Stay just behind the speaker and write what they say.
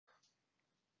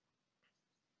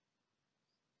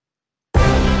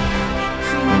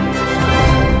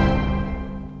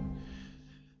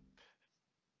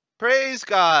Praise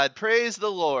God, praise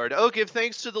the Lord. Oh, give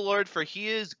thanks to the Lord, for he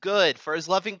is good, for his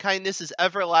loving kindness is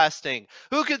everlasting.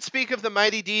 Who can speak of the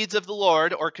mighty deeds of the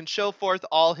Lord, or can show forth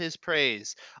all his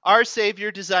praise? Our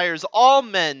Savior desires all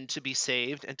men to be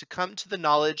saved and to come to the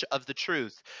knowledge of the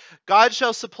truth. God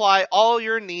shall supply all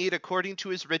your need according to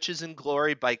his riches and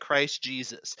glory by Christ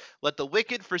Jesus. Let the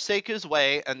wicked forsake his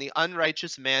way, and the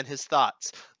unrighteous man his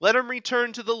thoughts. Let him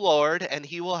return to the Lord, and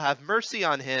he will have mercy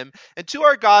on him, and to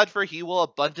our God, for he will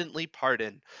abundantly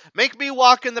pardon. Make me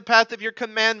walk in the path of your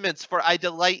commandments, for I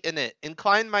delight in it.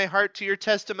 Incline my heart to your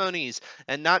testimonies,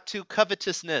 and not to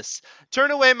covetousness.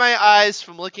 Turn away my eyes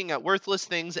from looking at worthless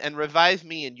things, and revive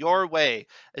me in your way.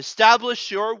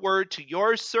 Establish your word to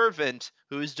your servant,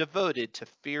 who is devoted to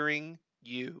fearing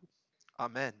you.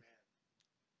 Amen.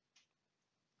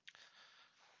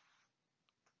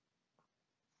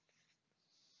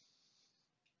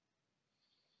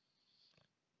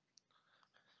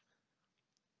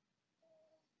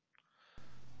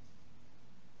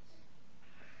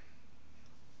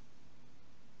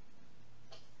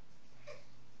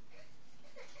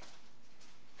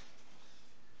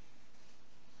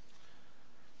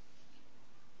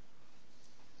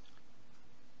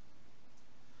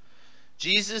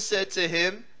 Jesus said to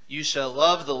him, "You shall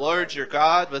love the Lord your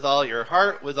God with all your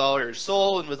heart, with all your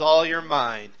soul, and with all your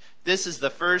mind. This is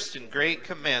the first and great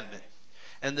commandment.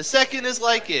 And the second is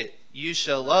like it. You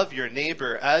shall love your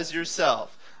neighbor as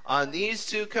yourself. On these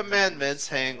two commandments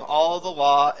hang all the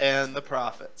law and the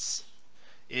prophets.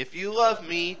 If you love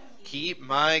me, keep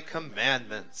my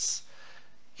commandments."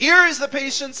 Here is the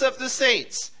patience of the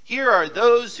saints. Here are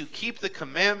those who keep the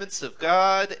commandments of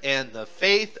God and the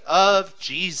faith of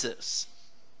Jesus.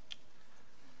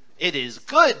 It is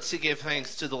good to give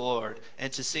thanks to the Lord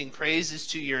and to sing praises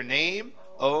to your name,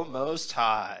 O Most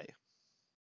High.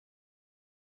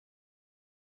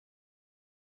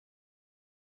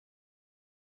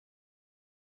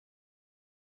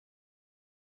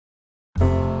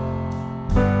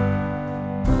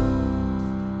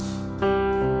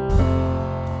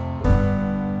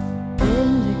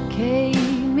 Vindicate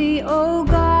me, O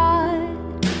God,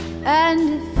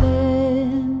 and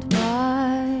defend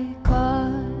my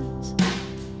cause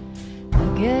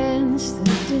against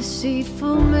the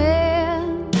deceitful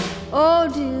man. Oh,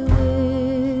 deliver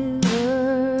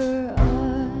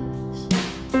us.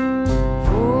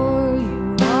 For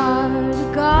you are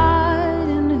the God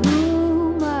in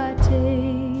whom I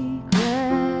take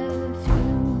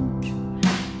refuge.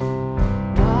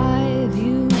 Why have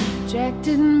you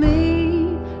rejected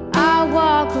me? I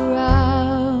walk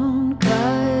around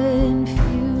confused.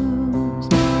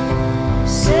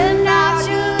 Send out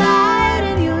your light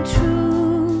and your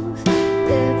truth.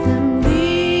 Let them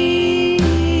lead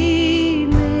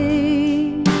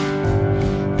me.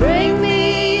 Bring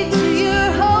me to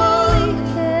your holy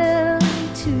hill,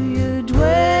 to your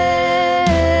dwelling.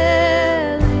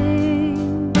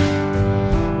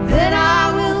 Then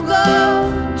I will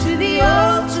go to the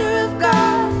altar of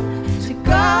God, to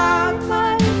God.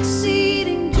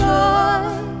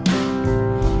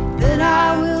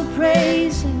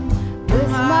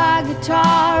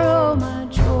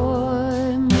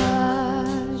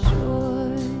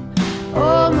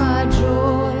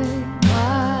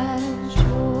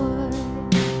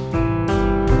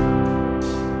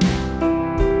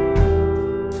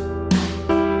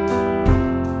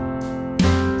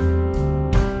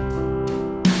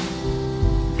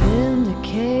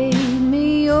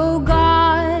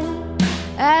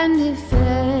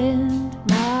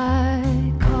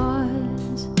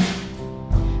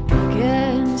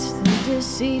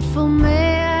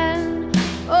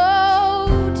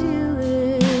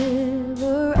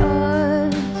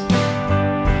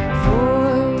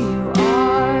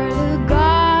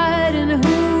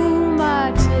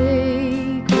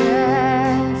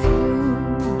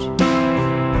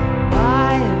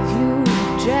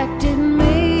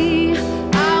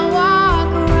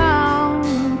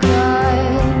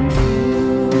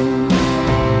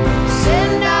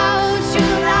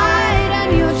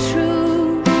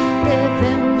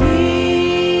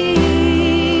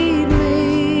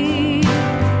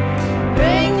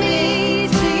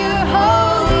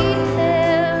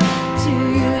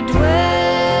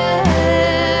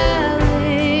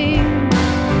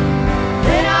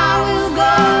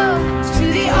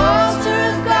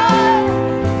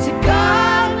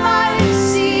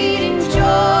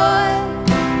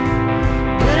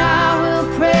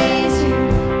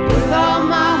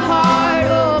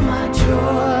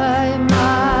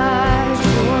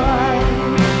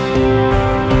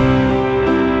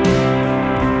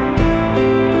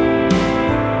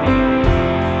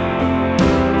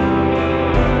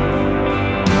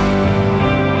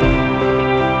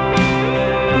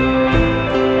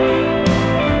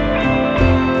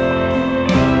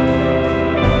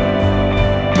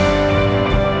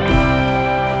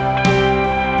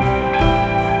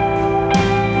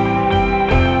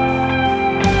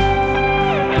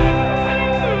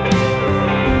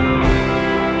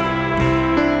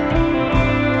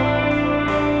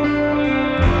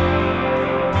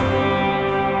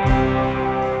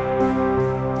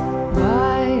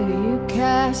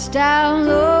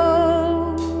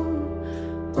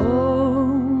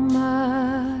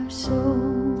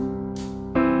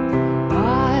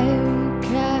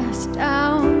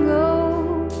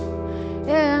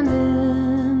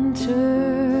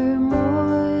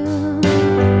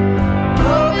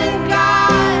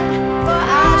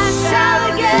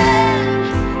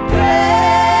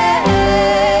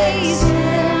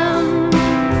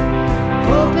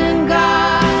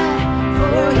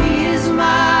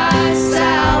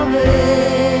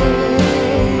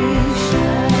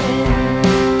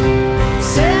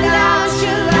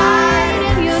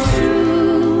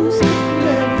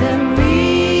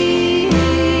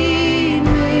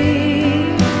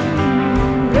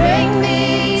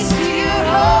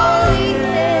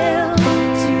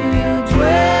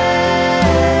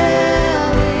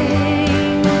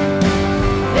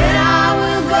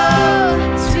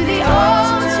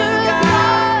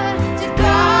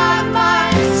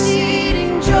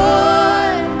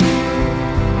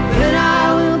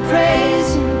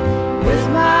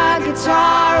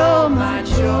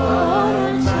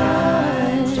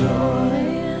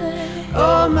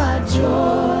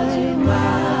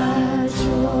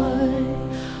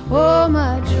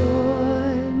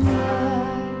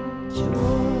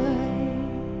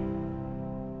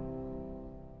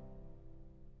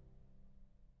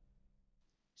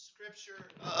 Scripture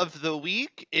of the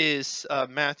week is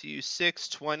Matthew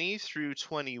 6:20 through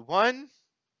 21.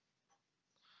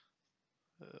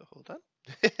 Hold on.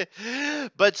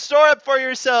 But store up for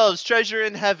yourselves treasure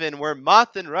in heaven, where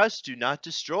moth and rust do not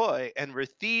destroy, and where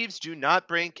thieves do not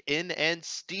break in and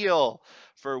steal.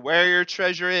 For where your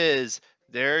treasure is,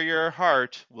 there your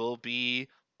heart will be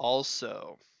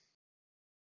also.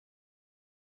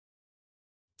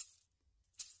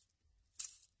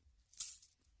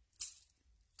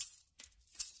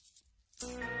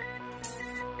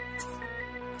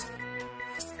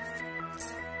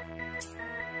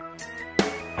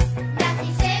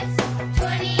 Matthew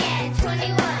 6:20 and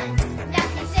 21.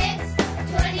 Matthew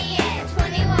 6:20 and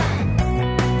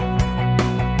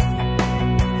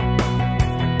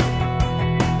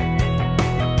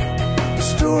 21.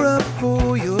 Store up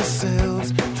for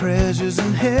yourselves treasures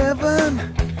in heaven,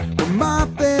 where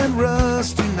moth and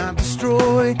rust do not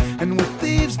destroy, and where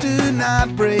thieves do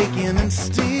not break in and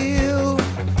steal.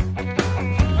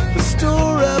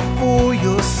 Store up for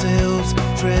yourselves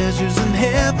treasures in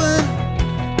heaven,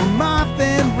 where moth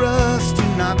and rust do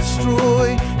not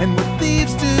destroy, and where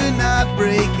thieves do not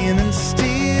break in and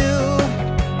steal.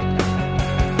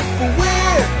 For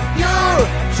where your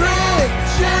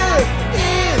treasure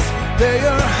is, there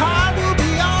your heart will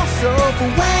be also. For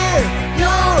where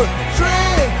your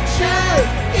treasure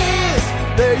is,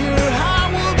 there your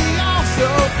heart will be also.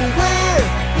 For where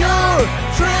your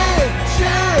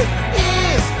treasure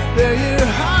is, there your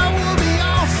heart will be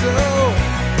also.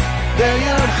 There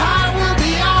your heart will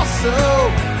be also.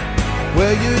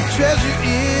 Where your treasure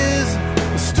is,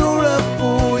 store up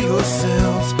for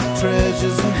yourselves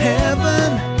treasures in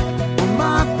heaven, where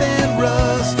moth and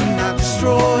rust do not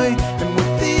destroy, and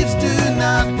where thieves do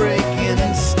not break in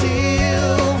and steal.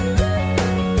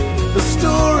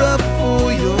 Store up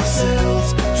for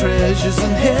yourselves treasures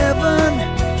in heaven,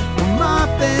 where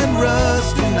moth and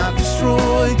rust do not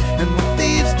destroy, and where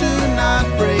thieves do not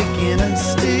break in and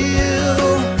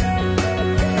steal.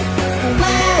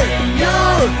 Where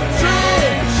your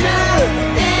treasure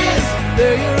is,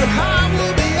 there your heart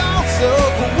will be also.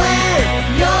 For where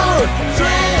your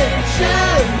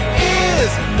treasure is,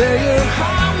 there your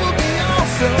heart will be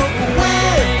also. For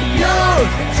where your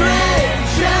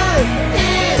treasure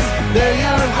is, there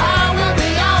your heart will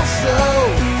be also.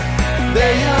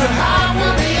 There your heart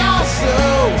will be also.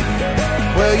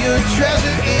 Where your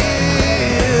treasure is.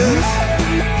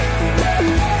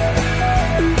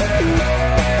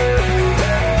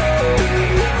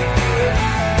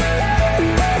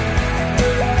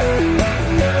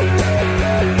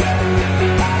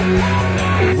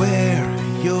 Where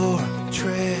your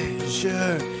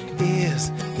treasure is,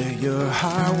 there your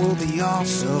heart will be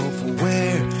also. For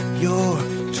where your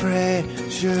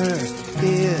treasure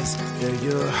is, there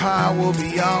your heart will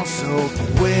be also. For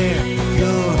where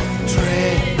your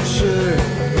treasure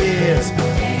is,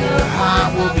 there your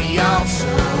heart will be also.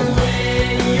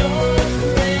 Where your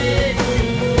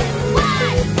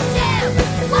One,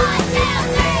 two,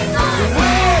 3, 4.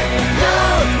 Where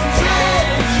your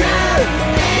treasure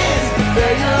is,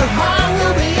 there your heart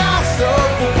will be also.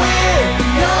 For where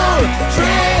your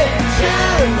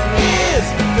treasure is,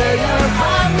 there your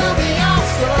heart will be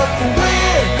also. For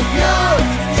where your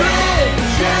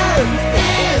treasure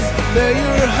is, there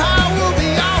your heart will be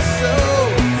also.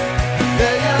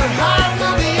 There your heart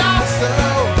will be also.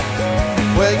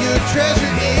 Where your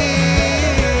treasure is.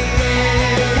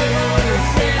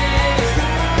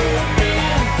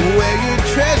 Where your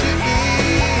treasure is.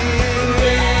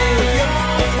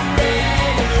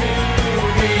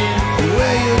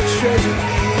 Where your treasure is.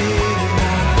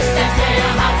 That's where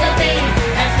your heart will be.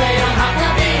 That's where your heart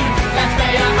will be. That's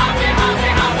where your heart will be.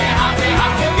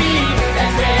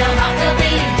 That's where your heart will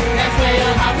be. That's where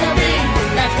your heart will be.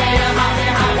 That's where your heart will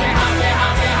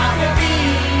be.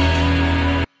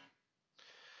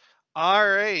 All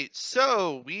right,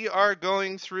 so we are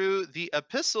going through the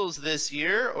epistles this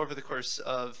year over the course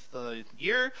of the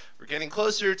year. We're getting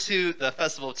closer to the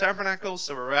Festival of Tabernacles,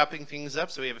 so we're wrapping things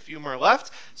up, so we have a few more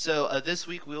left. So this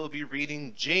week we will be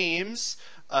reading James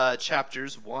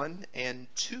chapters 1 and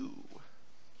 2.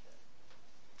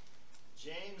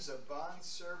 James, a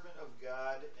bondservant of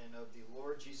God and of the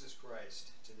Lord Jesus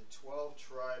Christ, to the 12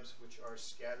 tribes which are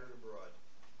scattered abroad.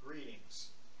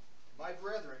 Greetings. My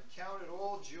brethren, count it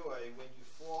all joy when you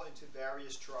fall into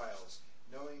various trials,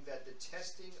 knowing that the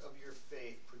testing of your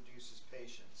faith produces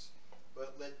patience.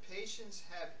 But let patience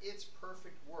have its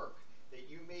perfect work, that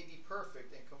you may be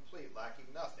perfect and complete,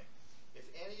 lacking nothing. If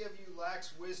any of you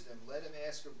lacks wisdom, let him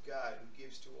ask of God, who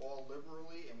gives to all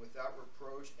liberally and without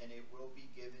reproach, and it will be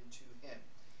given to him.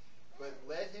 But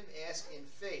let him ask in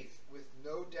faith, with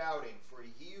no doubting, for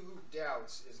he who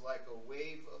doubts is like a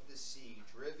wave of the sea,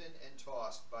 driven and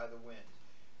tossed by the wind.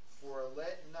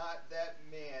 Let not that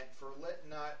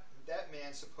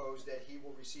man suppose that he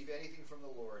will receive anything from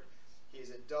the Lord. He is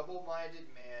a double-minded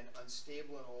man,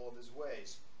 unstable in all of his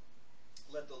ways.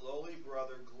 Let the lowly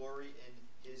brother glory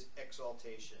in his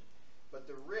exaltation, but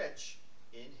the rich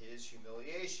in his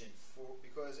humiliation,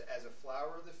 because as a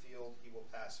flower of the field he will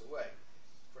pass away.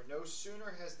 For no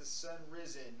sooner has the sun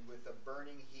risen with a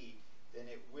burning heat than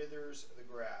it withers the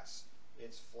grass.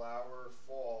 Its flower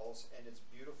falls, and its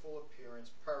beautiful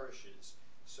appearance perishes.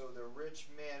 So the rich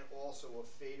man also will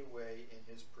fade away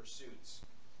in his pursuits.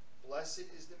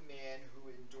 Blessed is the man who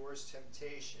endures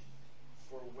temptation,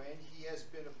 for when he has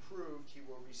been approved, he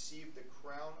will receive the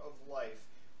crown of life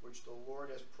which the Lord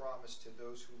has promised to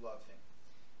those who love him.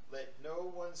 Let no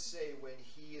one say when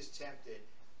he is tempted,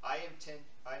 I am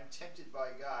tempted by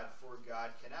God, for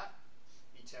God cannot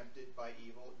be tempted by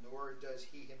evil, nor does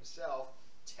he himself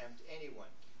tempt anyone.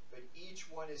 But each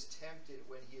one is tempted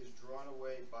when he is drawn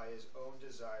away by his own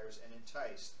desires and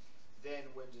enticed. Then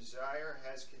when desire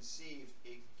has conceived,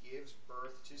 it gives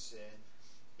birth to sin,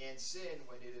 and sin,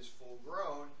 when it is full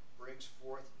grown, brings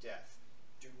forth death.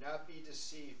 Do not be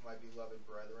deceived, my beloved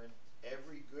brethren.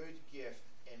 Every good gift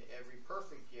and every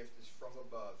perfect gift is from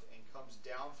above, and comes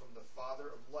down from the Father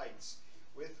of lights,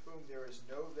 with whom there is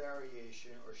no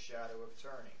variation or shadow of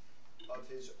turning. Of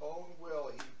his own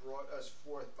will he brought us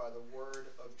forth by the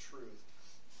word of truth,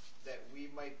 that we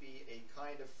might be a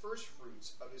kind of first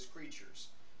fruits of his creatures.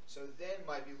 So then,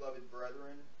 my beloved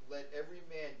brethren, let every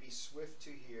man be swift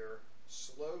to hear,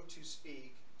 slow to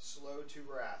speak, slow to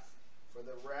wrath. For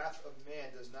the wrath of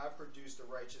man does not produce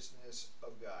the righteousness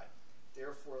of God.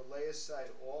 Therefore lay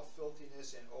aside all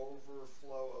filthiness and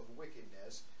overflow of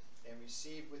wickedness, and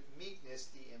receive with meekness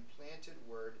the implanted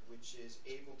word, which is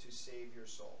able to save your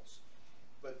souls.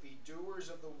 But be doers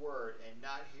of the word, and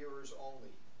not hearers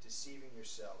only, deceiving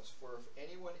yourselves. For if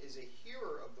anyone is a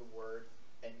hearer of the word,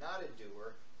 and not a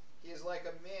doer, he is like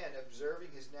a man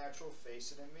observing his natural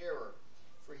face in a mirror.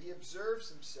 For he observes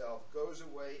himself, goes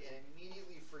away, and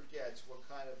immediately forgets what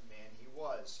kind of man he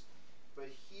was. But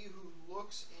he who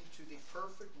looks into the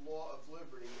perfect law of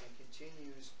liberty and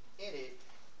continues in it,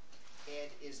 and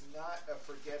is not a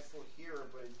forgetful hearer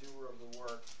but a doer of the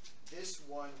work, this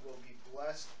one will be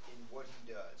blessed in what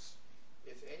he does.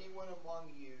 If anyone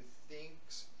among you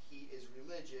thinks he is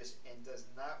religious and does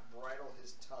not bridle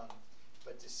his tongue,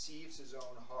 but deceives his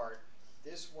own heart,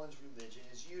 this one's religion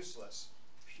is useless.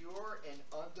 Pure and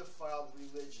undefiled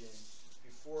religion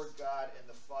before God and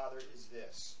the Father is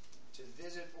this: to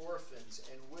visit orphans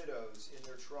and widows in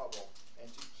their trouble,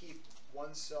 and to keep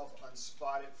oneself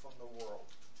unspotted from the world.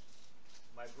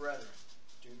 My brethren,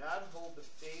 do not hold the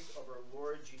faith of our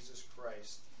Lord Jesus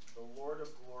Christ, the Lord of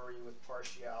glory, with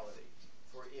partiality.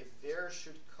 For if there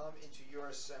should come into your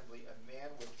assembly a man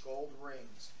with gold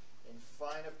rings and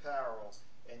fine apparel,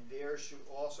 and there should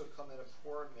also come in a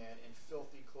poor man in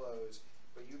filthy clothes,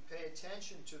 but you pay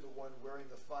attention to the one wearing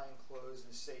the fine clothes,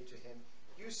 and say to him,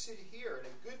 you sit here in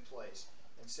a good place,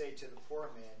 and say to the poor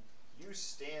man, you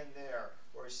stand there,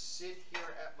 or sit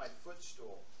here at my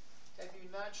footstool. Have you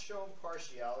not shown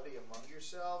partiality among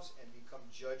yourselves, and become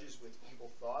judges with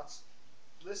evil thoughts?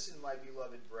 Listen, my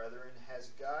beloved brethren, has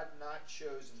God not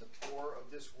chosen the poor of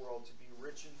this world to be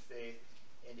rich in faith,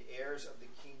 and heirs of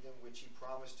the kingdom which he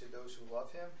promised to those who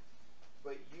love him?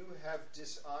 But you have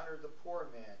dishonored the poor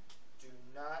man. Do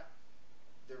not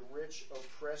the rich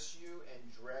oppress you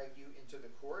and drag you into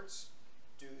the courts?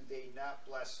 Do they not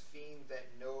blaspheme that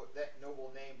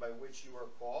noble name by which you are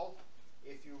called?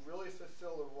 If you really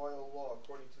fulfill the royal law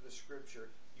according to the scripture,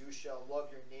 you shall love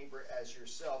your neighbor as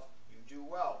yourself, you do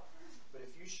well. But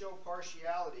if you show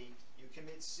partiality, you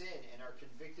commit sin and are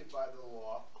convicted by the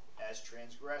law as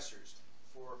transgressors.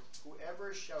 For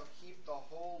whoever shall keep the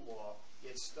whole law,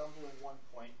 yet stumble in one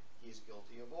point, he is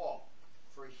guilty of all.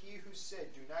 For he who said,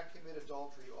 do not commit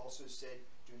adultery, also said,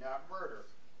 do not murder.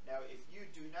 Now if you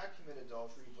do not commit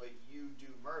adultery, but you do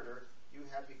murder, you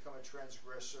have become a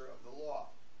transgressor of the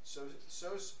law.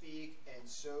 So speak and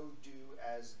so do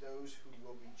as those who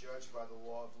will be judged by the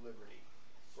law of liberty.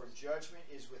 For judgment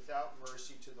is without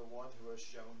mercy to the one who has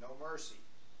shown no mercy.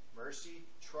 Mercy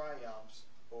triumphs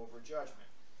over judgment.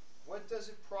 What does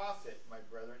it profit, my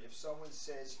brethren, if someone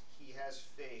says he has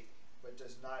faith but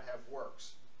does not have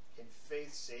works? Can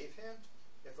faith save him?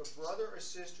 If a brother or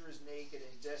sister is naked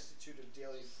and destitute of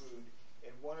daily food,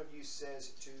 and one of you says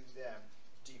to them,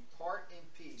 depart in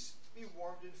peace, be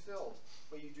warmed and filled,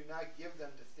 but you do not give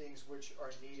them the things which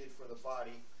are needed for the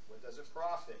body, what does it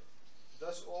profit?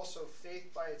 Thus also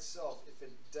faith by itself, if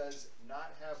it does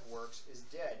not have works, is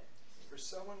dead. For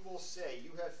someone will say, you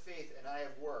have faith and I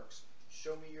have works.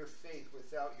 Show me your faith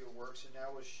without your works, and I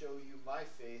will show you my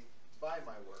faith by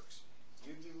my works.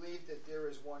 You believe that there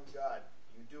is one God.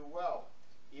 You do well.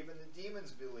 Even the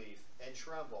demons believe and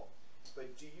tremble.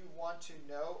 But do you want to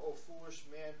know, O foolish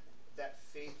man, that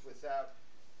faith without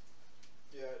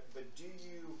but do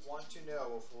you want to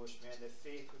know, O foolish man, that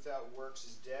faith without works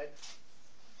is dead?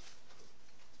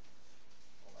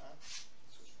 Hold on.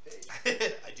 Switch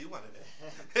page. I do want to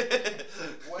know.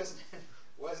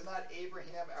 Was not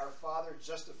Abraham our father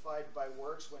justified by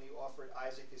works when he offered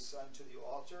Isaac his son to the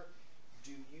altar?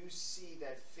 Do you see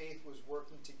that faith was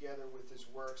working together with his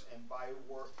works, and by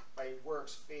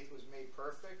works faith was made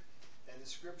perfect? And the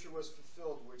scripture was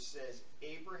fulfilled, which says,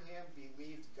 Abraham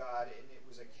believed God, and it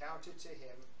was accounted to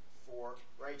him for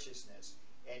righteousness,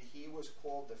 and he was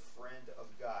called the friend of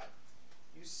God.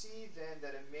 You see then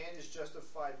that a man is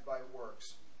justified by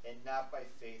works, and not by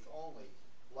faith only.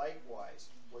 Likewise,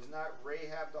 was not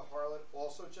Rahab the harlot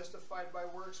also justified by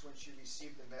works when she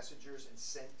received the messengers and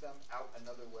sent them out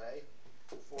another way?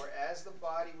 For as the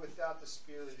body without the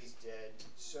spirit is dead,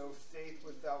 so faith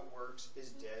without works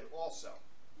is dead also.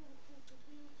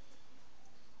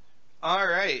 All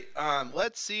right,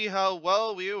 let's see how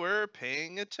well we were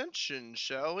paying attention,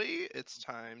 shall we? It's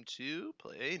time to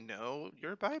play Know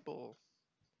Your Bible.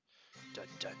 Dun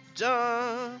dun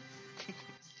dun!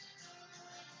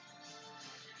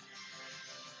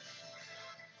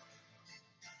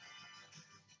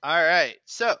 All right,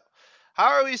 so how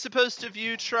are we supposed to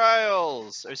view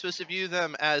trials? Are we supposed to view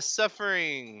them as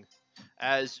suffering,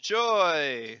 as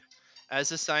joy,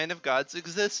 as a sign of God's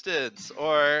existence,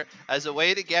 or as a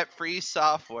way to get free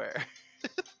software?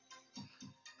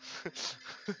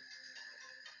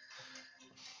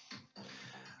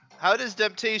 How does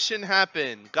temptation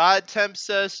happen? God tempts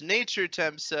us, nature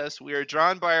tempts us, we are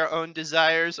drawn by our own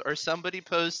desires, or somebody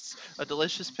posts a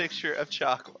delicious picture of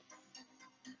chocolate.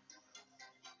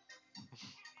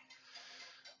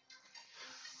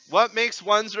 What makes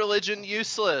one's religion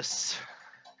useless?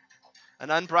 An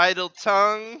unbridled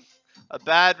tongue, a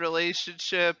bad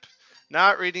relationship,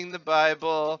 not reading the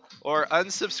Bible, or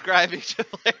unsubscribing to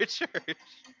their church.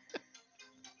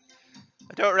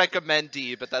 I don't recommend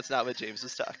D, but that's not what James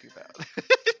was talking about.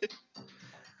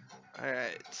 All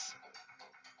right.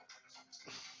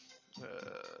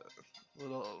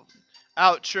 Little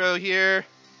outro here.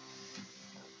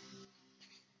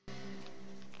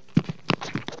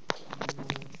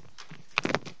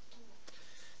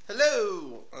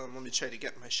 Hello. Let me try to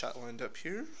get my shot lined up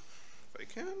here, if I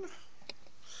can.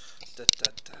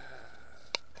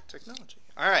 Technology.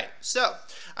 All right, so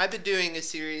I've been doing a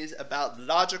series about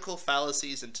logical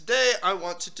fallacies, and today I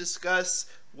want to discuss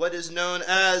what is known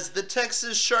as the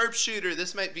Texas sharpshooter.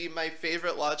 This might be my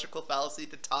favorite logical fallacy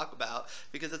to talk about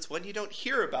because it's one you don't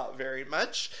hear about very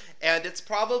much, and it's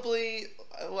probably,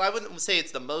 well, I wouldn't say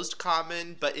it's the most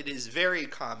common, but it is very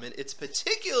common. It's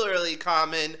particularly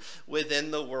common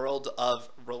within the world of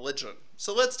religion.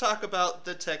 So let's talk about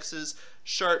the Texas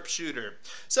sharpshooter.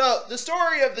 So the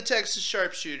story of the Texas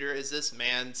sharpshooter is this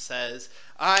man says,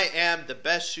 I am the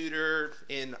best shooter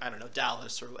in, I don't know,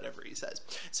 Dallas or whatever he says.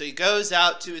 So he goes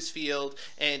out to his field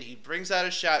and he brings out a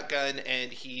shotgun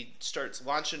and he starts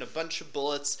launching a bunch of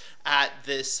bullets at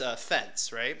this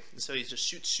fence, right? And so he just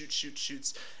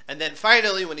shoots. And then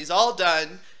finally, when he's all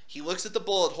done, he looks at the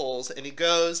bullet holes and he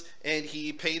goes and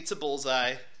he paints a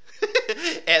bullseye.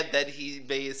 And then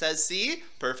he says, see,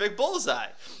 perfect bullseye.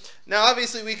 Now,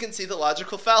 obviously, we can see the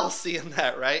logical fallacy in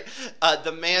that, right?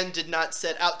 The man did not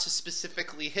set out to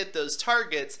specifically hit those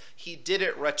targets. He did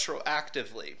it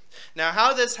retroactively. Now,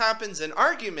 how this happens in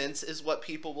arguments is what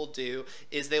people will do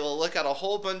is they will look at a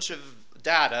whole bunch of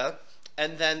data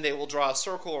and then they will draw a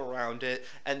circle around it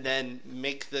and then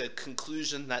make the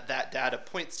conclusion that that data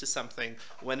points to something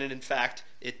when in fact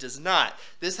it does not.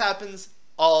 This happens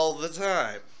all the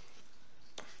time.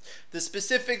 The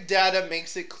specific data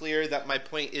makes it clear that my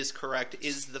point is correct,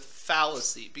 is the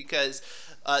fallacy, because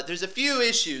there's a few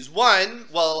issues. One,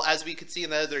 well, as we could see in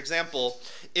the other example,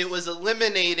 it was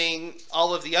eliminating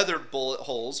all of the other bullet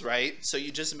holes, right? So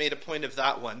you just made a point of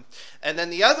that one. And then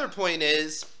the other point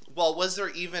is, well, was there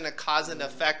even a cause and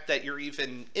effect that you're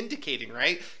even indicating,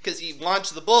 right? Because he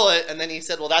launched the bullet and then he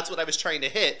said, well, that's what I was trying to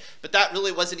hit. But that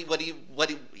really wasn't what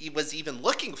he was even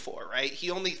looking for, right? He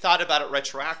only thought about it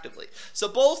retroactively. So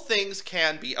both things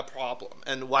can be a problem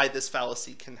and why this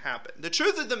fallacy can happen. The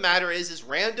truth of the matter is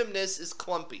randomness is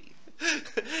clumpy.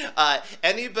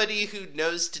 Anybody who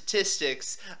knows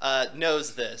statistics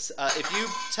knows this. If you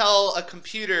tell a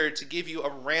computer to give you a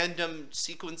random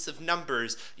sequence of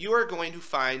numbers, you are going to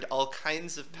find all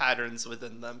kinds of patterns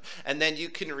within them, and then you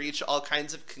can reach all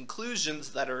kinds of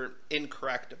conclusions that are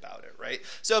incorrect about it, right?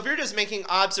 So if you're just making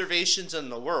observations in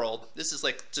the world, this is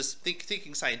like just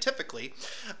thinking scientifically,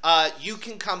 you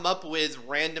can come up with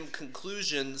random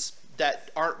conclusions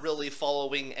that aren't really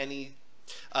following any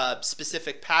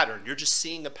specific pattern. You're just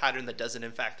seeing a pattern that doesn't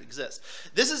in fact exist.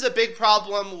 This is a big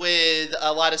problem with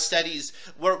a lot of studies.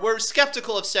 We're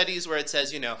skeptical of studies where it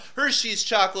says, you know, Hershey's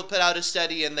chocolate put out a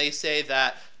study and they say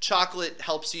that chocolate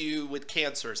helps you with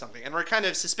cancer or something. And we're kind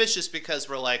of suspicious because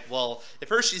we're like, well, if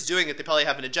Hershey's doing it, they probably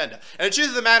have an agenda. And the truth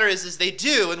of the matter is they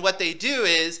do. And what they do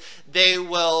is they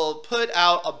will put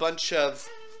out a bunch of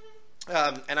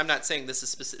and I'm not saying this is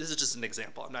specific, this is just an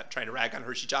example. I'm not trying to rag on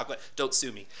Hershey chocolate. Don't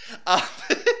sue me.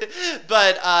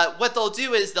 But what they'll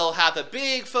do is they'll have a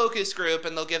big focus group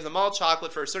and they'll give them all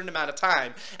chocolate for a certain amount of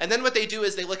time. And then what they do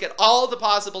is they look at all the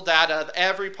possible data of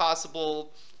every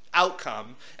possible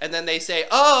outcome. And then they say,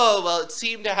 oh, well, it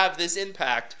seemed to have this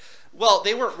impact. Well,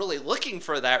 they weren't really looking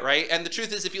for that, right? And the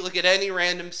truth is, if you look at any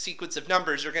random sequence of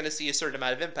numbers, you're going to see a certain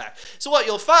amount of impact. So what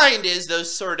you'll find is those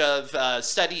sort of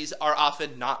studies are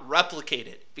often not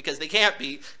replicated because they can't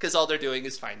be, because all they're doing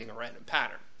is finding a random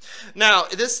pattern. Now,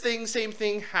 same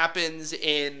thing happens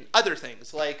in other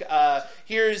things. Like,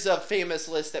 here's a famous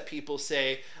list that people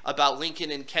say about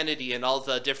Lincoln and Kennedy and all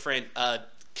the different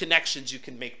connections you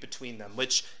can make between them,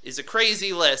 which is a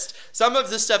crazy list. Some of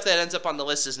the stuff that ends up on the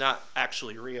list is not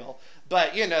actually real.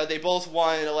 But, you know, they both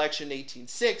won an election in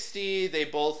 1860. They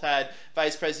both had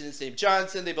vice presidents named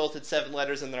Johnson. They both had 7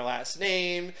 letters in their last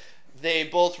name. They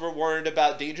both were warned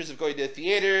about dangers of going to a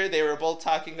theater. They were both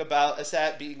talking about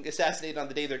being assassinated on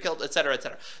the day they're killed, etc.,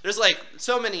 etc. There's like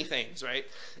so many things, right?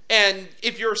 And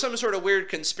if you're some sort of weird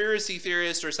conspiracy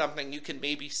theorist or something, you can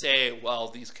maybe say, well,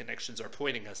 these connections are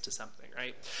pointing us to something,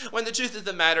 right? When the truth of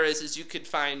the matter is you could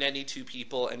find any two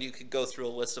people and you could go through a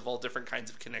list of all different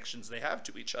kinds of connections they have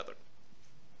to each other.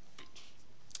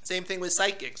 Same thing with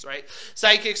psychics, right?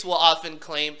 Psychics will often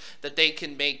claim that they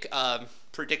can make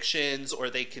predictions or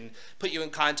they can put you in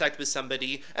contact with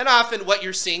somebody, and often what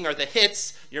you're seeing are the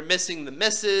hits, you're missing the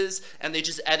misses, and they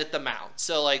just edit them out.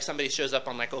 So like somebody shows up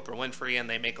on like Oprah Winfrey and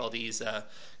they make all these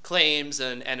claims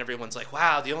and everyone's like,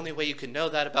 wow, the only way you can know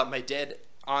that about my dead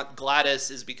Aunt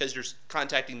Gladys is because you're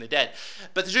contacting the dead.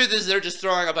 But the truth is they're just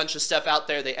throwing a bunch of stuff out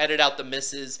there, they edit out the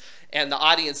misses, and the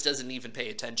audience doesn't even pay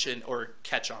attention or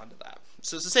catch on to that.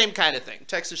 So it's the same kind of thing,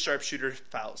 Texas sharpshooter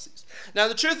fallacies. Now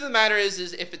the truth of the matter is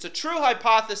if it's a true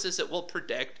hypothesis, it will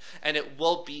predict and it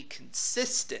will be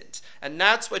consistent. And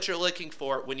that's what you're looking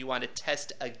for when you want to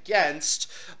test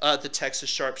against the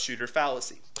Texas sharpshooter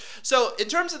fallacy. So in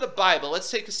terms of the Bible, let's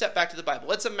take a step back to the Bible.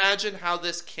 Let's imagine how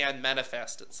this can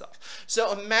manifest itself.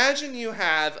 So imagine you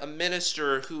have a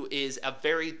minister who is a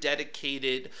very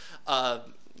dedicated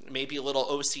maybe a little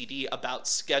OCD about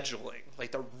scheduling.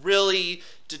 Like they're really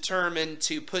determined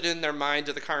to put in their mind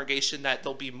to the congregation that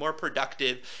they'll be more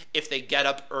productive if they get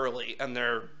up early and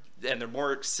they're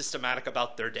more systematic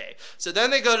about their day. So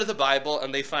then they go to the Bible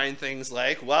and they find things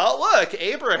like, well, look,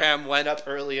 Abraham went up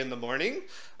early in the morning.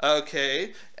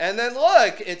 Okay. And then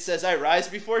look, it says, I rise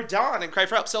before dawn and cry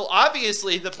for help. So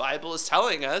obviously the Bible is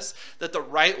telling us that the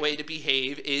right way to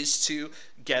behave is to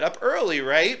get up early,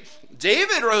 right?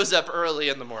 David rose up early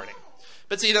in the morning.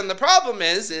 But see, then the problem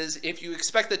is if you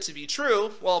expect that to be true,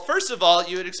 well, first of all,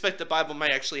 you would expect the Bible might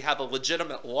actually have a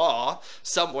legitimate law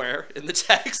somewhere in the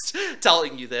text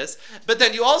telling you this. But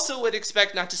then you also would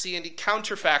expect not to see any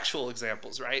counterfactual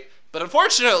examples, right? But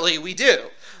unfortunately, we do.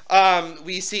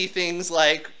 We see things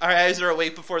like our eyes are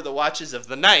awake before the watches of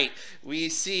the night. We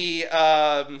see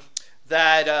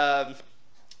that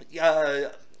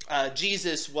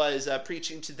Jesus was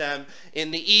preaching to them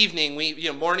in the evening,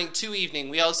 morning to evening.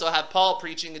 We also have Paul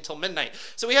preaching until midnight.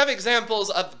 So we have examples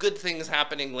of good things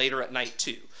happening later at night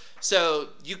too. So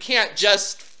you can't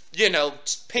just,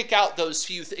 pick out those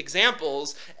few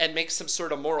examples and make some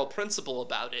sort of moral principle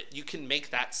about it. You can make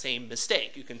that same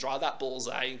mistake. You can draw that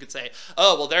bullseye. You could say,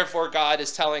 oh, well, therefore God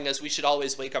is telling us we should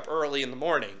always wake up early in the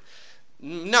morning.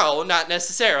 No, not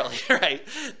necessarily, right?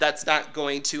 That's not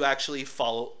going to actually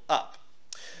follow up.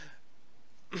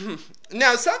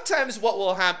 Now, sometimes what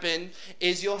will happen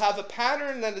is you'll have a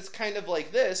pattern that is kind of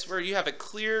like this, where you have a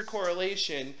clear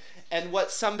correlation, and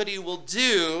what somebody will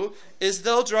do is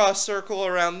they'll draw a circle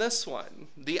around this one,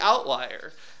 the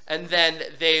outlier, and then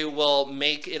they will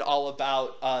make it all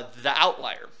about the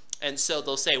outlier. And so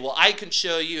they'll say, well, I can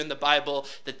show you in the Bible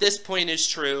that this point is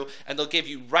true, and they'll give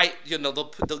you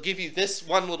they'll give you this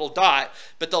one little dot,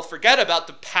 but they'll forget about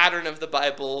the pattern of the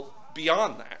Bible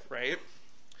beyond that, right?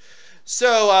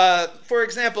 So, for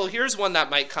example, here's one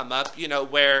that might come up,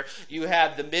 where you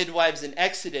have the midwives in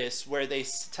Exodus, where they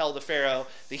tell the Pharaoh,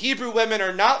 the Hebrew women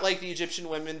are not like the Egyptian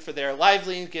women, for they are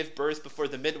lively and give birth before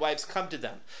the midwives come to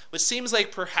them. Which seems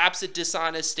like perhaps a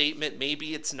dishonest statement.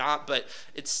 Maybe it's not, but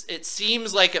it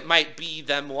seems like it might be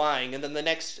them lying. And then the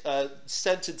next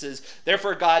sentence is,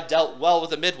 therefore God dealt well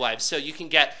with the midwives. So you can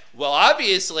get, well,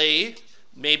 obviously,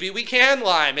 maybe we can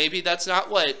lie. Maybe that's not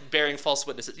what bearing false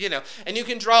witnesses, And you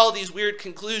can draw all these weird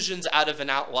conclusions out of an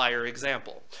outlier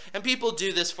example. And people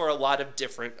do this for a lot of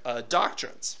different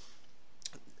doctrines.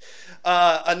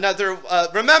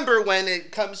 Remember when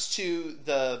it comes to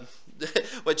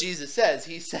what Jesus says,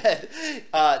 he said,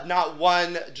 not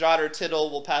one jot or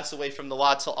tittle will pass away from the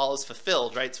law till all is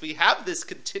fulfilled, right? So we have this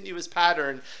continuous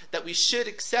pattern that we should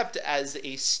accept as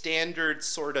a standard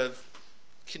sort of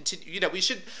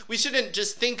we shouldn't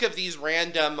just think of these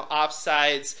random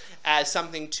offsides as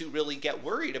something to really get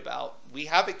worried about. We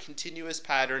have a continuous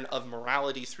pattern of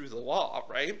morality through the law,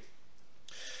 right?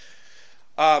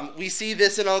 We see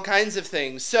this in all kinds of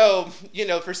things. So,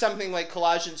 for something like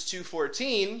Colossians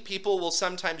 2:14, people will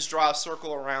sometimes draw a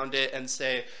circle around it and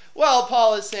say, well,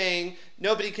 Paul is saying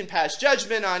nobody can pass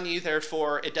judgment on you,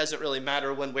 therefore it doesn't really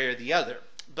matter one way or the other.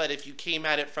 But if you came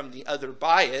at it from the other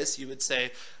bias, you would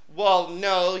say, well,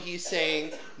 no, he's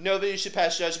saying nobody should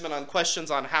pass judgment on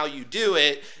questions on how you do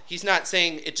it. He's not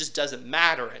saying it just doesn't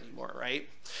matter anymore, right?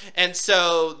 And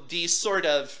so these sort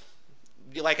of,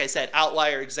 like I said,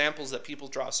 outlier examples that people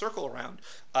draw a circle around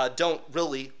don't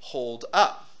really hold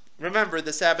up. Remember,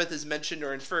 the Sabbath is mentioned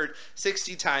or inferred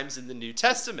 60 times in the New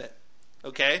Testament.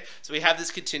 Okay, so we have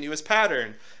this continuous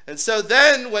pattern. And so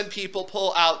then when people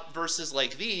pull out verses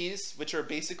like these, which are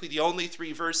basically the only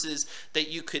 3 verses that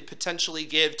you could potentially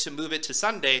give to move it to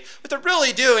Sunday, what they're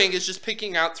really doing is just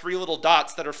picking out 3 little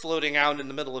dots that are floating out in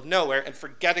the middle of nowhere and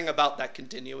forgetting about that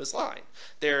continuous line.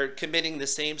 They're committing the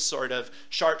same sort of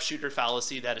sharpshooter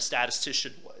fallacy that a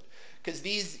statistician would. Because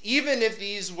even if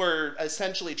these were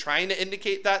essentially trying to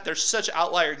indicate that, they're such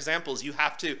outlier examples, you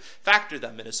have to factor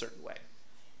them in a certain way.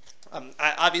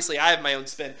 Obviously, I have my own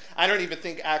spin. I don't even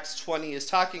think Acts 20 is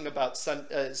talking about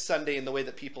Sunday in the way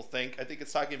that people think. I think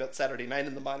it's talking about Saturday night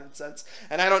in the modern sense.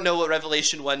 And I don't know what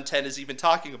Revelation 1:10 is even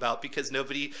talking about, because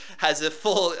nobody has a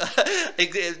full,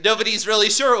 nobody's really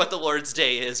sure what the Lord's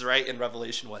Day is, right, in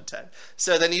Revelation 1:10.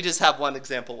 So then you just have one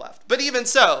example left. But even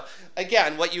so,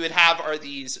 again, what you would have are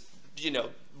these,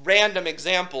 random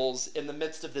examples in the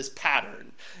midst of this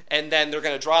pattern, and then they're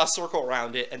going to draw a circle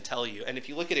around it and tell you. And if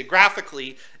you look at it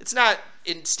graphically, it's not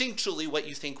instinctually what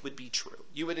you think would be true.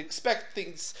 You would expect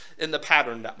things in the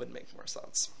pattern that would make more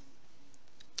sense.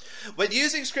 When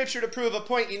using scripture to prove a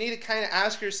point, you need to kind of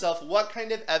ask yourself, what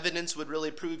kind of evidence would really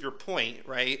prove your point,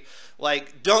 right?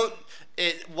 Like,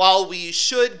 while we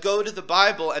should go to the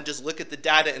Bible and just look at the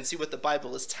data and see what the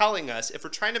Bible is telling us, if we're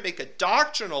trying to make a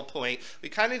doctrinal point, we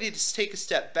kind of need to take a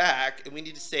step back and we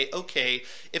need to say, okay,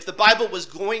 if the Bible was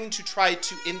going to try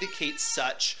to indicate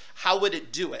such, how would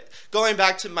it do it? Going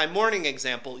back to my morning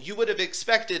example, you would have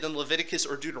expected in Leviticus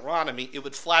or Deuteronomy, it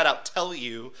would flat out tell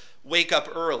you, wake up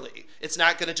early. It's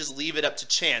not going to just leave it up to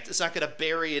chance. It's not going to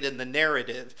bury it in the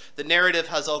narrative. The narrative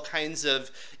has all kinds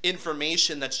of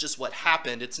information that's just what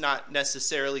happened. It's not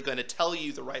necessarily going to tell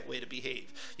you the right way to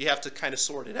behave. You have to kind of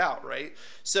sort it out, right?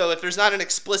 So if there's not an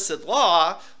explicit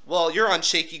law, well, you're on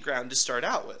shaky ground to start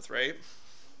out with, right?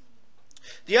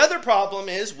 The other problem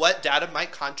is what data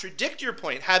might contradict your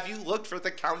point. Have you looked for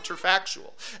the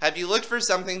counterfactual? Have you looked for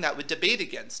something that would debate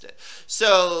against it?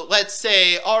 So let's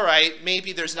say, all right,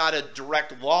 maybe there's not a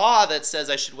direct law that says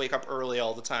I should wake up early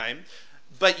all the time,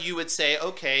 but you would say,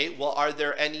 okay, well, are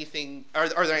there any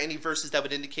verses that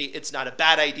would indicate it's not a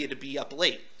bad idea to be up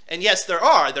late? And yes, there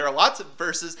are. There are lots of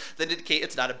verses that indicate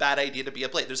it's not a bad idea to be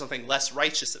up late. There's something less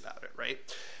righteous about it, right?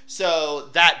 So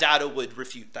that data would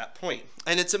refute that point.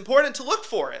 And it's important to look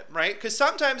for it, right? Because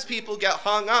sometimes people get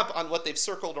hung up on what they've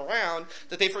circled around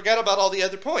that they forget about all the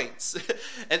other points.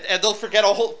 and they'll forget a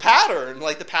whole pattern.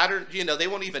 Like the pattern, they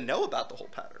won't even know about the whole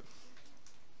pattern.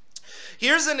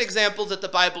 Here's an example that the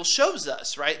Bible shows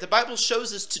us, right? The Bible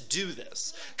shows us to do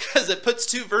this because it puts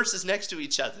 2 verses next to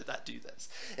each other that do this.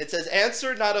 It says,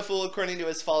 answer not a fool according to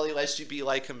his folly, lest you be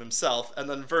like him himself. And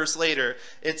then verse later,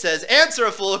 it says, answer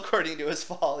a fool according to his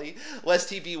folly,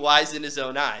 lest he be wise in his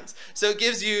own eyes. So it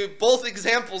gives you both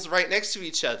examples right next to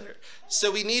each other.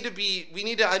 So we need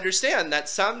to understand that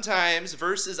sometimes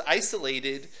verses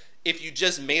isolated if you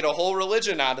just made a whole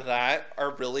religion out of that,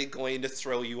 are really going to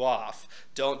throw you off.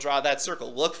 Don't draw that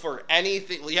circle. Look for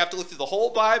anything. You have to look through the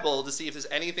whole Bible to see if there's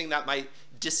anything that might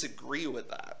disagree with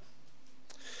that.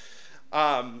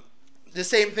 The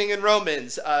same thing in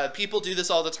Romans. People do this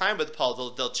all the time with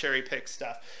Paul. They'll cherry pick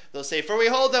stuff. They'll say, for we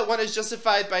hold that one is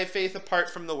justified by faith apart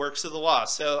from the works of the law.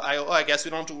 So I guess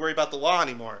we don't have to worry about the law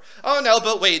anymore. Oh no,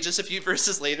 but wait, just a few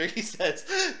verses later he says,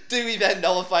 do we then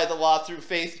nullify the law through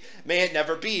faith? May it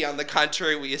never be. On the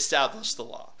contrary, we establish the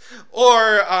law.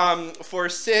 Or, for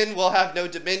sin will have no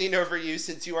dominion over you,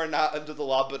 since you are not under the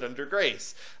law but under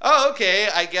grace. Oh, okay,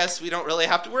 I guess we don't really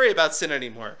have to worry about sin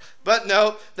anymore. But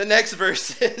no, the next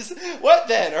verse is, what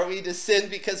then? Are we to sin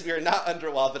because we are not under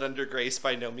law but under grace?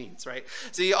 By no means, right?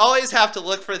 So you always have to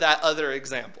look for that other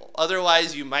example.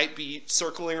 Otherwise, you might be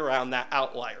circling around that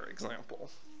outlier example.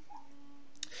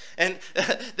 And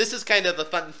this is kind of a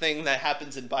fun thing that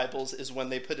happens in Bibles is when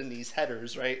they put in these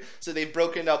headers, right? So they've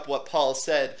broken up what Paul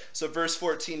said. So verse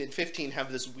 14 and 15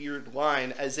 have this weird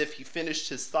line as if he finished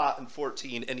his thought in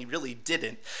 14 and he really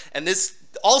didn't. And this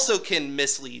also can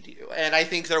mislead you. And I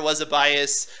think there was a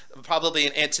bias, probably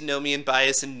an antinomian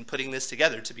bias in putting this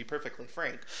together, to be perfectly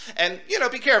frank. And,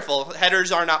 be careful.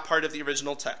 Headers are not part of the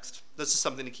original text. This is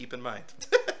something to keep in mind.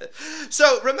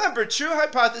 So remember, true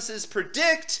hypotheses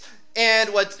predict, and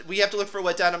what we have to look for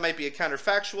what data might be a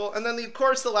counterfactual. And then, of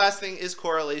course, the last thing is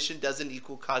correlation doesn't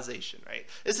equal causation, right?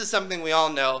 This is something we all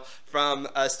know from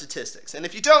statistics. And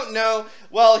if you don't know,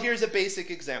 well, here's a basic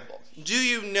example. Do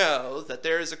you know that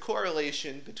there is a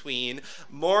correlation between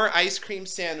more ice cream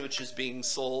sandwiches being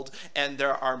sold and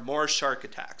there are more shark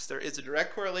attacks? There is a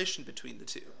direct correlation between the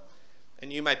two.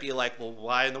 And you might be like, well,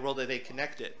 why in the world are they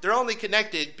connected? They're only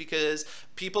connected because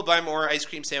people buy more ice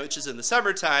cream sandwiches in the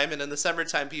summertime, and in the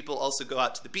summertime, people also go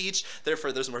out to the beach.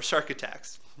 Therefore, there's more shark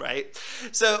attacks, right?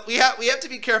 So we have to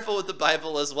be careful with the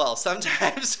Bible as well.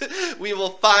 Sometimes we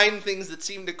will find things that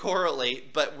seem to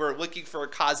correlate, but we're looking for a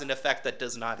cause and effect that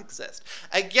does not exist.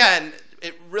 Again,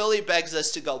 it really begs us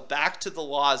to go back to the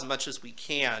law as much as we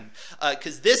can,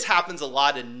 because this happens a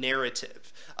lot in narrative.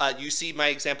 You see my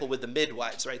example with the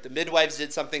midwives, right? The midwives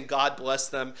did something, God blessed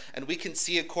them, and we can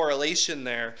see a correlation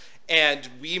there, and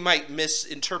we might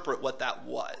misinterpret what that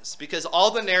was, because all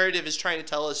the narrative is trying to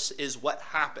tell us is what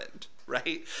happened,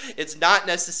 right? It's not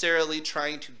necessarily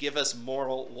trying to give us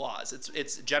moral laws.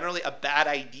 It's generally a bad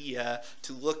idea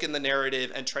to look in the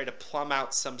narrative and try to plumb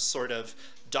out some sort of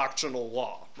doctrinal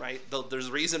law, right? There's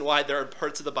a reason why there are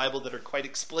parts of the Bible that are quite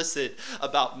explicit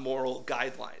about moral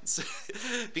guidelines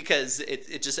because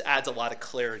it just adds a lot of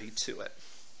clarity to it.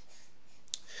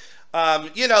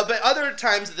 But other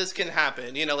times this can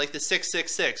happen, like the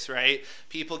 666, right?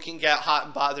 People can get hot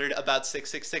and bothered about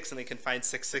 666 and they can find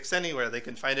 66 anywhere. They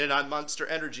can find it on Monster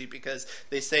Energy because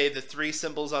they say the 3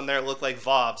 symbols on there look like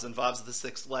VOVs, and VOV's the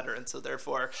 6th letter, and so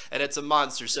therefore, and it's a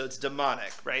monster, so it's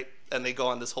demonic, right? And they go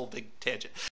on this whole big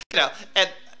tangent. And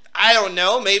I don't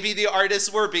know, maybe the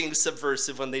artists were being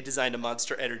subversive when they designed a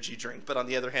Monster Energy drink, but on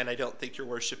the other hand, I don't think you're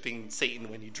worshiping Satan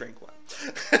when you drink one.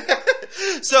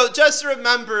 So just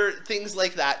remember things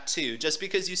like that too. Just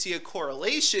because you see a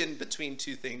correlation between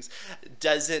two things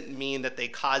doesn't mean that they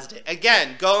caused it.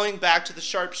 Again, going back to the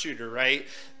sharpshooter, right?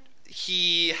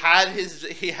 He had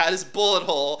his bullet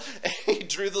hole and he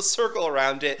drew the circle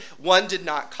around it. One did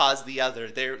not cause the other.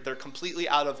 They're completely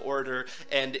out of order,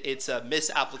 and it's a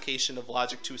misapplication of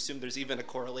logic to assume there's even a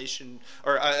correlation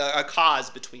or a cause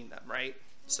between them, right?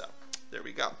 So there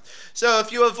we go. So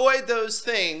if you avoid those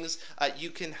things, you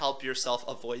can help yourself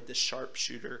avoid the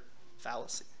sharpshooter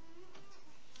fallacy.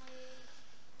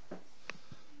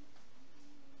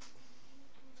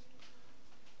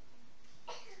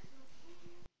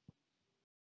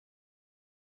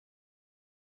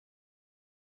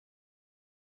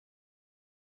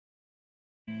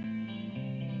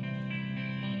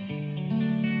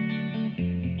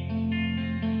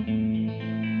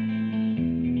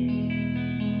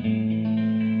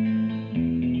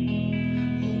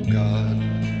 God,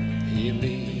 hear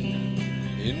me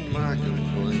in my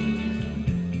complaint.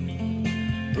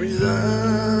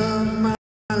 Preserve my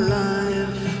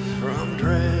life from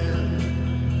dread.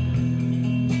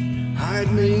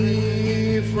 Hide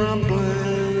me from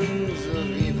plans of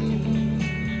evil.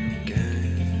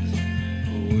 Cast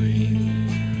away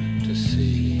to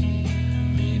see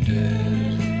me dead.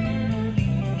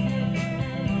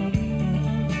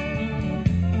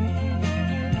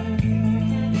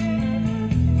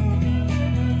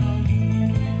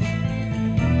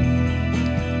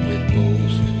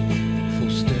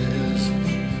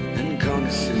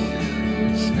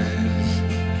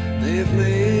 They've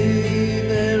made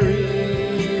their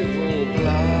evil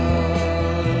plot.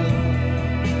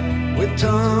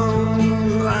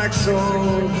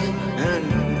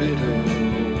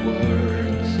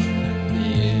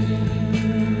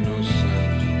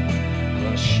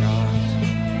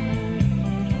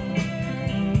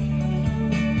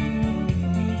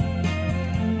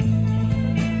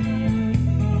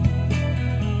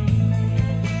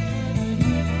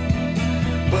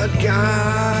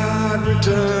 God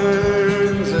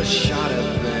returns a shot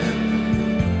at them.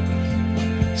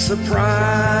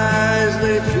 Surprised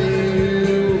they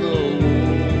feel the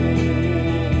wound.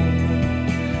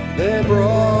 They're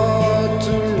brought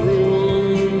to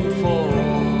room for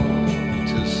all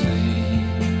to see.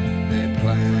 Their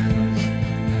plans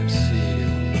have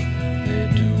sealed their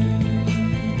doom.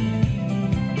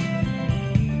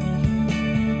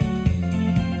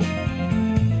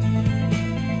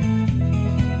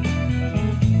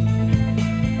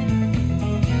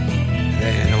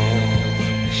 Then all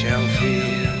shall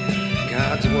fear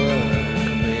God's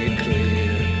word made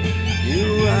clear. You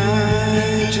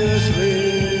righteous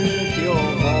lift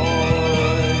your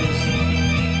voice.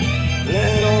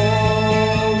 Let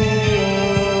all the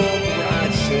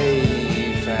upright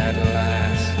safe at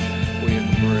last. With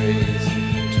praise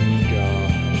to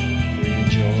God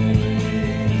rejoice.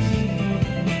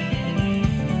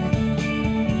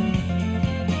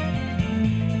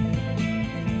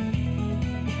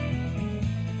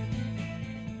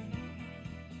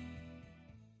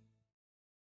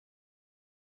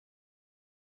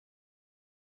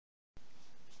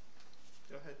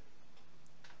 Go ahead.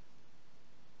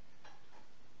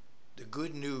 The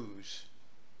good news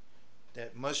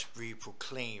that must be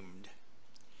proclaimed.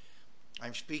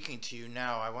 I'm speaking to you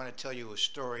now. I want to tell you a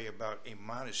story about a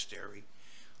monastery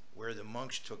where the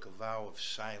monks took a vow of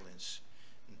silence.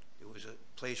 It was a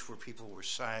place where people were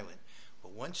silent.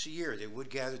 But once a year they would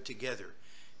gather together,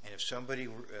 and if somebody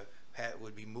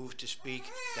would be moved to speak,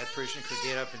 that person could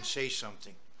get up and say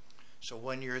something. So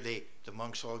one year the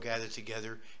monks all gathered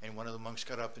together, and one of the monks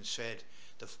got up and said,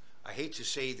 I hate to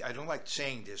say, I don't like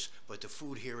saying this, but the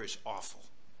food here is awful.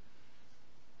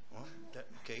 Well,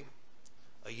 okay.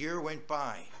 A year went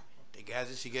by. They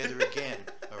gathered together again,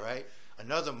 all right?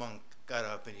 Another monk got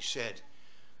up and he said,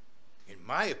 in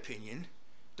my opinion,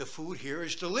 the food here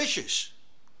is delicious.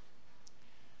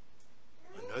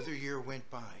 Another year went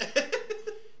by.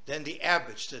 Then the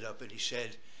abbot stood up and he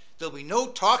said, there'll be no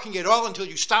talking at all until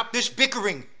you stop this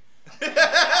bickering.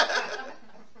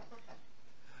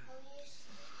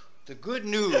 The good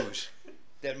news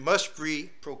that must be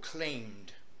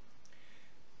proclaimed.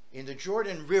 In the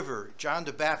Jordan River, John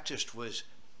the Baptist was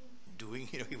doing,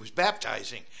 he was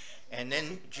baptizing. And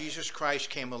then Jesus Christ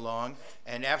came along,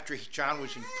 and after John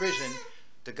was in prison,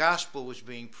 the gospel was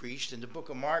being preached. In the book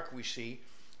of Mark we see,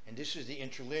 and this is the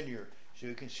interlinear, so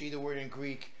you can see the word in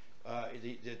Greek,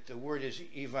 the word is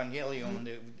evangelion.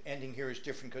 The ending here is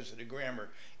different because of the grammar.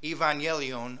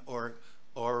 Evangelion, or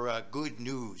good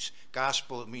news.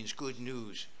 Gospel, it means good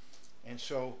news. And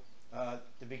so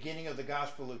the beginning of the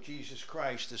gospel of Jesus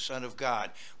Christ, the Son of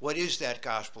God. What is that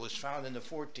gospel? It's found in the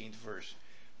 14th verse.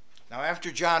 Now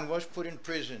after John was put in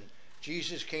prison,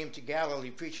 Jesus came to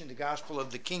Galilee preaching the gospel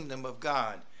of the kingdom of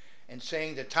God and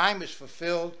saying the time is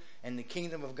fulfilled and the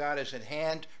kingdom of God is at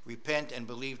hand. Repent and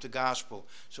believe the gospel.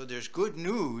 So there's good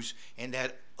news in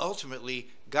that ultimately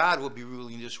God will be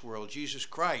ruling this world. Jesus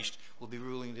Christ will be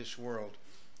ruling this world.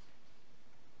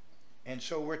 And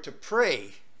so we're to pray,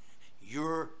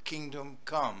 your kingdom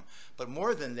come. But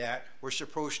more than that, we're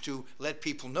supposed to let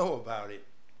people know about it.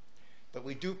 But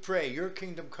we do pray, your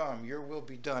kingdom come, your will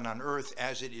be done on earth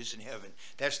as it is in heaven.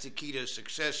 That's the key to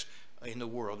success in the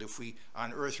world, if we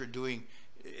on earth are doing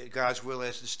God's will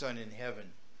as it's done in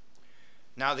heaven.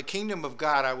 Now the kingdom of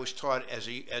God, I was taught as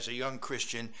a young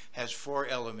Christian, has 4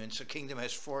 elements. A kingdom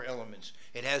has 4 elements.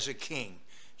 It has a king.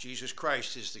 Jesus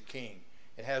Christ is the king.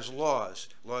 It has laws.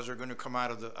 Laws are going to come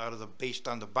out of the based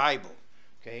on the Bible,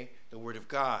 okay, the Word of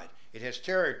God. It has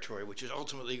territory, which is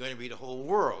ultimately going to be the whole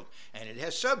world, and it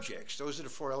has subjects. Those are the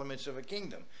 4 elements of a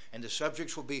kingdom, and the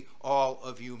subjects will be all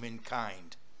of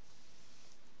humankind.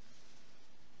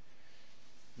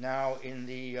 Now, in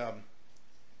the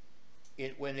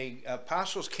when the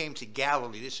apostles came to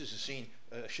Galilee, this is a scene.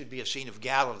 Should be a scene of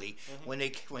Galilee. When they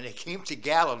came to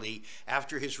Galilee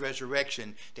after his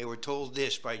resurrection, they were told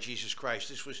this by Jesus Christ.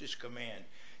 This was his command.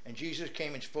 And Jesus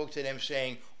came and spoke to them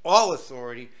saying, all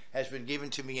authority has been given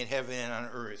to me in heaven and on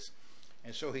earth.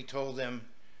 And so he told them,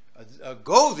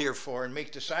 go therefore and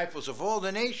make disciples of all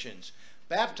the nations,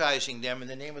 baptizing them in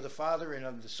the name of the Father and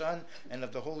of the Son and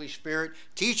of the Holy Spirit,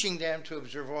 teaching them to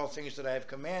observe all things that I have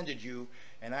commanded you.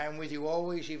 And I am with you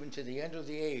always, even to the end of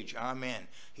the age. Amen.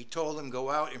 He told them,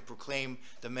 go out and proclaim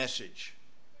the message.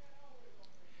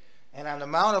 And on the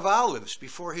Mount of Olives,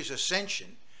 before his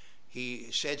ascension, he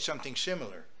said something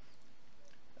similar.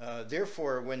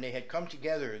 Therefore, when they had come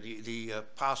together, the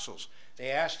apostles, they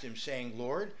asked him, saying,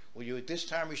 Lord, will you at this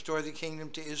time restore the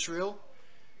kingdom to Israel?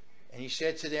 And he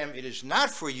said to them, it is not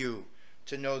for you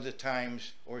to know the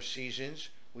times or seasons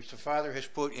which the Father has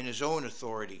put in his own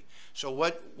authority. So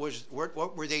what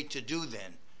were they to do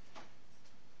then?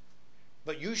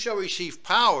 But you shall receive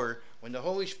power when the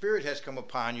Holy Spirit has come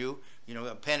upon you. You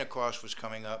know, Pentecost was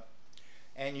coming up.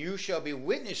 And you shall be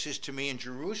witnesses to me in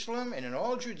Jerusalem and in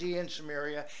all Judea and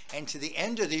Samaria and to the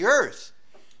end of the earth.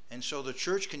 And so the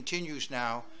church continues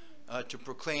now to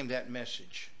proclaim that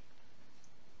message.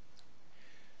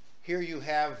 Here you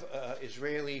have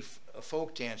Israeli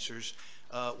folk dancers.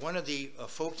 One of the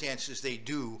folk dances they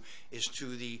do is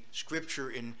to the scripture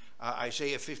in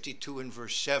Isaiah 52 and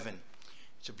verse 7.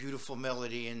 It's a beautiful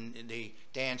melody, and they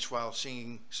dance while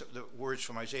singing the words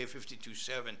from Isaiah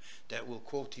 52:7 that we'll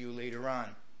quote to you later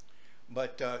on.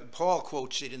 But Paul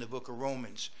quotes it in the book of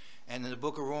Romans. And in the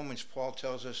book of Romans, Paul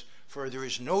tells us, "For there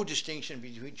is no distinction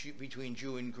between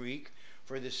Jew and Greek,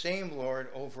 for the same Lord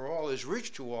over all is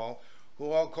rich to all,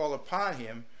 who all call upon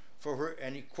him."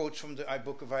 And he quotes from the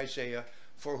book of Isaiah,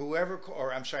 from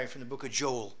the book of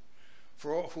Joel.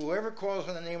 "For whoever calls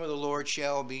on the name of the Lord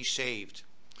shall be saved."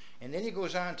 And then he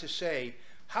goes on to say,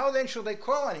 "How then shall they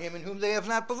call on him in whom they have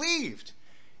not believed?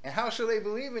 And how shall they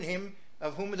believe in him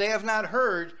of whom they have not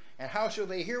heard? And how shall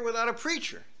they hear without a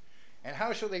preacher? And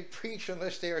how shall they preach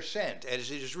unless they are sent?" As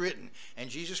it is written.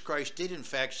 And Jesus Christ did in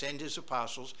fact send his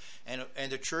apostles, and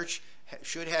the church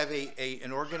should have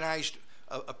an organized,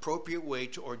 appropriate way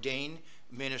to ordain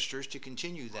ministers to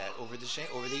continue that over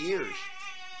the years.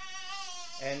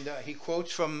 And he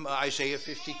quotes from Isaiah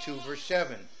 52 verse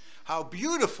 7. "How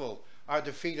beautiful are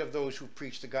the feet of those who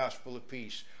preach the gospel of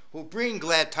peace, who bring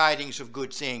glad tidings of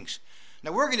good things."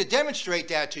 Now we're going to demonstrate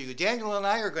that to you. Daniel and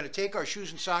I are going to take our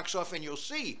shoes and socks off and you'll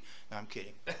see. No, I'm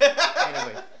kidding.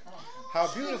 Anyway,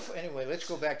 how beautiful. Anyway, let's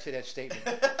go back to that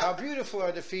statement. "How beautiful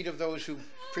are the feet of those who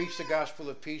preach the gospel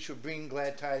of peace, who bring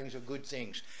glad tidings of good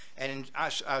things." And in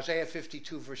Isaiah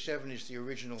 52 verse 7 is the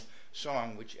original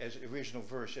song, original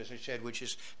verse, as I said, which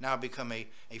has now become a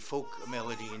folk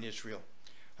melody in Israel.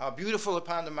 "How beautiful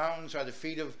upon the mountains are the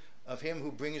feet of him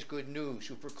who brings good news,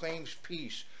 who proclaims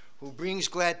peace, who brings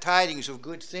glad tidings of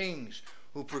good things,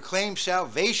 who proclaims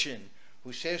salvation,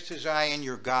 who says to Zion,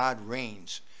 your God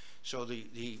reigns." So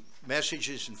the message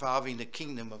is involving the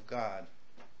kingdom of God.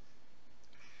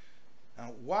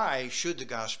 Now, why should the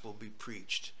gospel be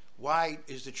preached? Why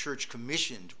is the church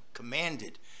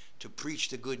commanded to preach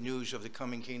the good news of the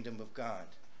coming kingdom of God?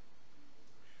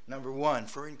 Number one,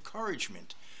 for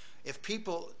encouragement. If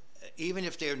people, even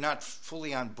if they're not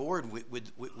fully on board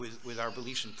with our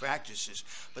beliefs and practices,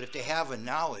 but if they have a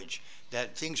knowledge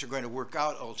that things are going to work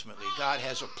out ultimately, God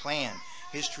has a plan,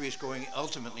 history is going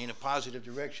ultimately in a positive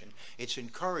direction, it's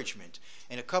encouragement.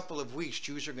 In a couple of weeks,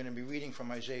 Jews are going to be reading from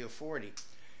Isaiah 40.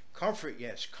 "Comfort,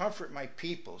 yes, comfort my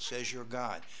people, says your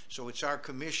God." So it's our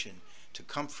commission to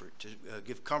comfort, to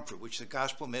give comfort, which the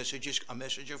gospel message is a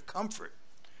message of comfort.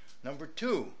 Number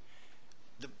two,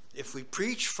 if we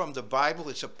preach from the Bible,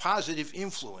 it's a positive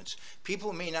influence.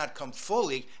 People may not come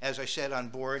fully, as I said, on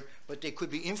board, but they could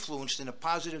be influenced in a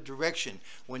positive direction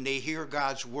when they hear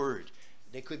God's word.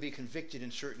 They could be convicted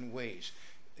in certain ways.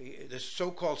 The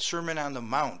so-called Sermon on the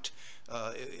Mount,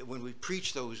 when we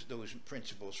preach those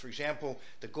principles. For example,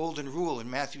 the golden rule in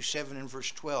Matthew 7 and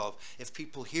verse 12, if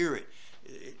people hear it,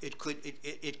 it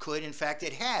could, in fact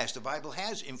it has, the Bible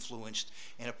has influenced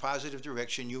in a positive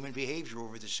direction human behavior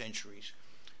over the centuries.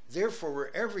 Therefore,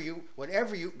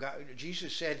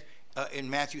 Jesus said in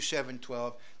Matthew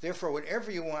 7:12, "Therefore,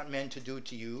 whatever you want men to do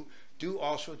to you, do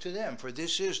also to them, for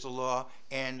this is the law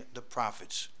and the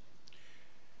prophets."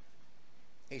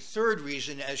 A third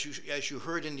reason, as you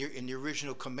heard in the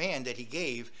original command that he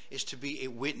gave, is to be a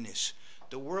witness.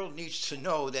 The world needs to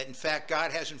know that, in fact,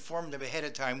 God has informed them ahead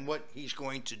of time what he's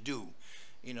going to do.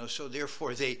 So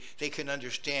therefore they can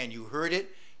understand. You heard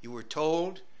it, you were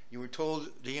told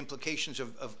the implications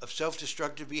of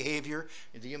self-destructive behavior,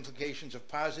 the implications of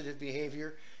positive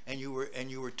behavior, and you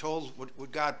were told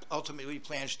what God ultimately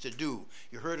plans to do.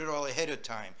 You heard it all ahead of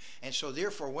time. And so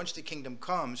therefore, once the kingdom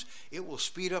comes, it will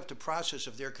speed up the process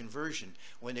of their conversion.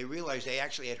 When they realize they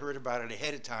actually had heard about it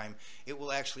ahead of time, it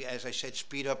will actually, as I said,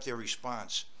 speed up their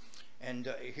response.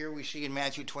 And here we see in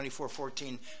Matthew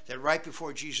 24:14 that right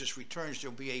before Jesus returns, there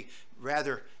will be a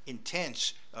rather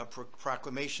intense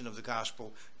proclamation of the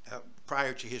gospel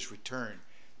prior to his return,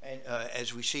 and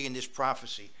as we see in this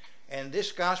prophecy. "And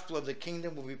this gospel of the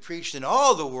kingdom will be preached in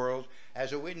all the world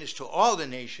as a witness to all the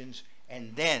nations,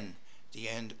 and then the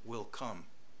end will come."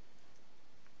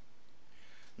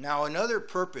 Now, another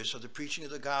purpose of the preaching of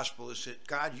the gospel is that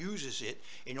God uses it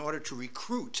in order to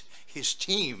recruit his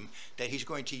team that he's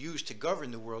going to use to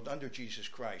govern the world under Jesus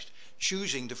Christ,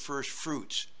 choosing the first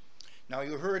fruits. Now,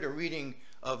 you heard a reading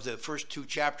of the first 2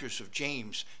 chapters of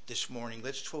James this morning.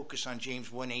 Let's focus on James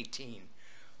 1:18.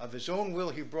 Of his own will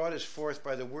he brought us forth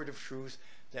by the word of truth,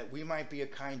 that we might be a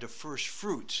kind of first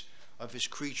fruits of his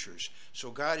creatures.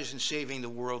 So God isn't saving the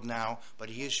world now, but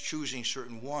he is choosing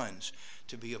certain ones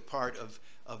to be a part of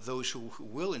those who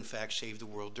will in fact save the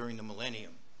world during the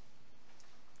millennium.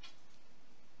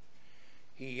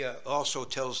 He also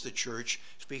tells the church,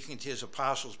 speaking to his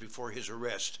apostles before his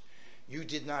arrest, you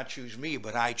did not choose me,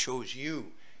 but I chose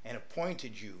you and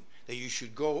appointed you, that you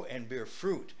should go and bear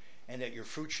fruit, and that your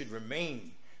fruit should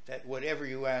remain, that whatever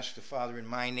you ask the Father in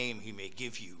my name, he may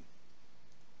give you.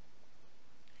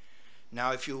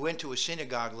 Now, if you went to a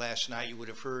synagogue last night, you would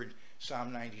have heard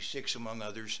Psalm 96, among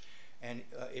others, and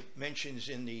it mentions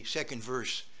in the 2nd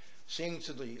verse, sing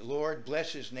to the Lord,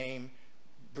 bless his name,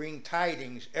 bring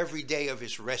tidings every day of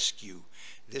his rescue.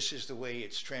 This is the way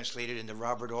it's translated in the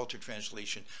Robert Alter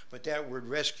translation. But that word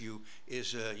rescue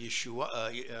is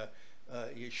Yeshua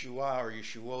or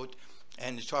Yeshuot,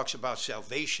 and it talks about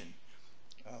salvation.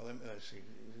 Let's see.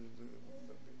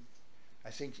 I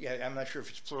think, yeah, I'm not sure if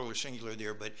it's plural or singular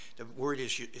there, but the word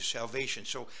is salvation.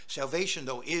 So salvation,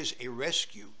 though, is a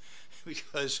rescue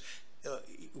because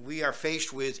we are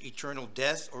faced with eternal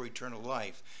death or eternal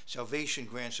life. Salvation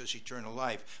grants us eternal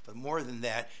life. But more than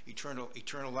that,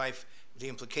 eternal life, the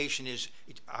implication is,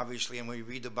 obviously, and when we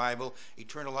read the Bible,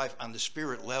 eternal life on the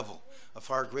spirit level, a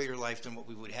far greater life than what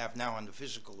we would have now on the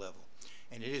physical level.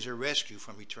 And it is a rescue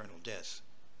from eternal death.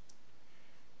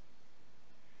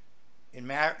 In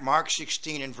Mark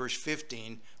 16 and verse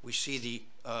 15, we see the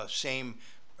same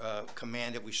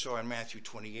command that we saw in Matthew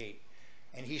 28.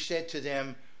 And he said to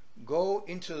them, go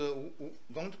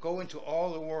into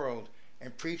all the world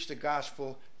and preach the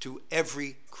gospel to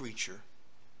every creature.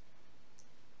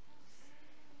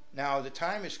 Now the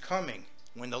time is coming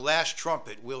when the last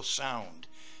trumpet will sound,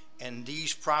 and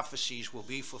these prophecies will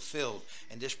be fulfilled,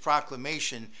 and this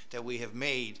proclamation that we have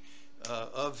made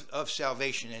of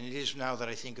salvation, and it is, now that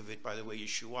I think of it, by the way,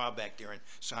 Yeshua back there in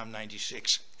Psalm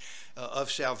 96,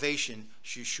 of salvation,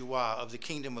 Yeshua, of the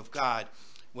kingdom of God.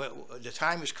 Well, the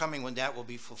time is coming when that will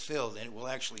be fulfilled, and it will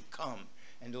actually come,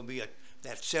 and there'll be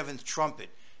that 7th trumpet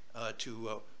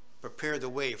to prepare the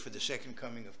way for the second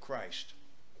coming of Christ.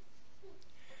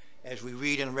 As we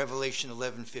read in Revelation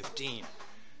 11:15,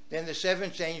 then the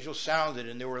 7th angel sounded,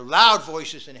 and there were loud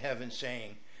voices in heaven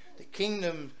saying, the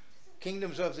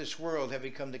kingdoms of this world have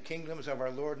become the kingdoms of our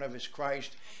Lord and of his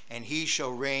Christ, and he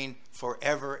shall reign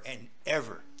forever and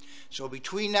ever. So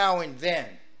between now and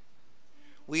then,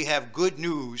 we have good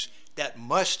news that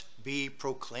must be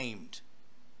proclaimed.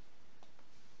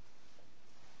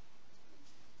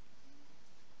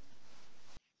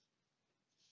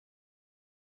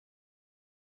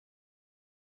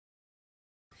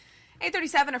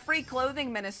 A free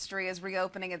clothing ministry is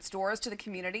reopening its doors to the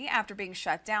community after being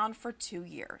shut down for 2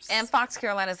 years. And Fox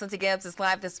Carolina's Lindsay Gibbs is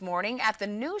live this morning at the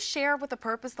new Share with a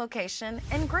Purpose location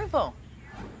in Greenville.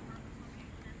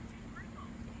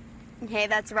 Hey,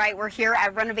 that's right. We're here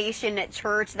at Renovation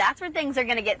Church. That's where things are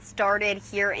going to get started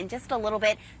here in just a little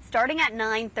bit. Starting at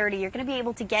 9:30, you're going to be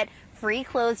able to get free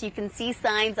clothes. You can see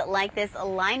signs like this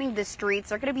lining the streets.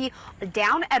 They're going to be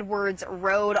down Edwards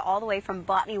Road all the way from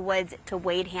Botany Woods to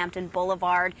Wade Hampton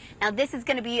Boulevard. Now, this is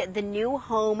going to be the new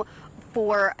home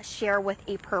for Share with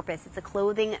a Purpose. It's a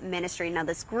clothing ministry. Now,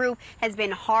 this group has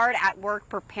been hard at work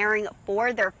preparing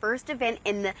for their first event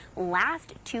in the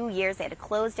last 2 years. They had to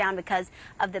close down because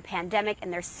of the pandemic,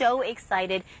 and they're so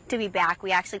excited to be back.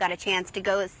 We actually got a chance to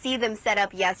go see them set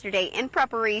up yesterday in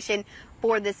preparation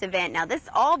for this event. Now, this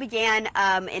all began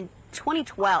in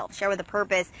 2012. Share with a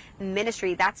Purpose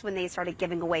ministry, that's when they started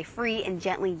giving away free and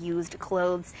gently used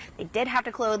clothes. They did have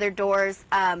to close their doors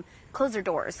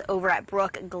over at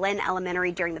Brook Glen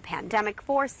Elementary during the pandemic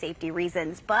for safety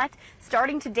reasons. But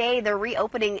starting today, they're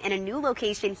reopening in a new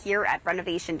location here at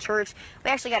Renovation Church. We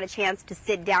actually got a chance to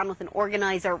sit down with an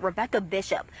organizer, Rebecca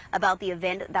Bishop, about the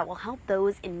event that will help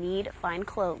those in need find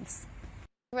clothes.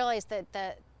 I realize that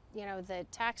the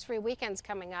tax-free weekend's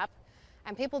coming up,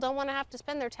 and people don't want to have to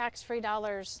spend their tax-free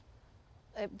dollars.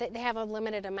 They have a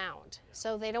limited amount,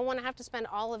 so they don't want to have to spend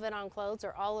all of it on clothes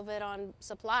or all of it on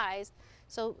supplies.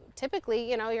 So typically,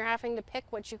 you're having to pick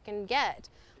what you can get.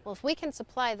 Well, if we can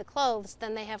supply the clothes,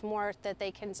 then they have more that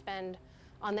they can spend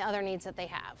on the other needs that they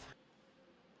have.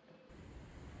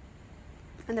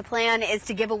 And the plan is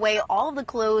to give away all of the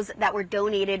clothes that were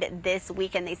donated this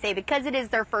weekend. They say because it is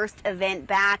their first event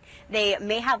back, they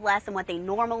may have less than what they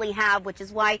normally have, which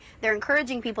is why they're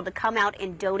encouraging people to come out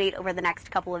and donate over the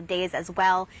next couple of days as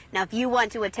well. Now, if you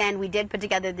want to attend, we did put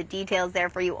together the details there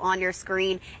for you on your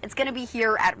screen. It's going to be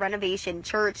here at Renovation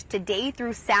Church today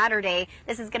through Saturday.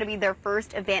 This is going to be their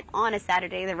first event on a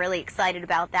Saturday. They're really excited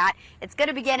about that. It's going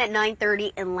to begin at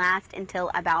 9:30 and last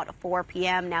until about 4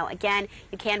 p.m. Now, again,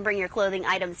 you can bring your clothing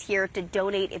items here to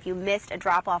donate if you missed a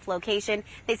drop-off location.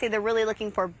 They say they're really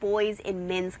looking for boys and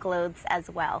men's clothes as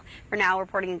well. For now,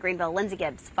 reporting in Greenville, Lindsay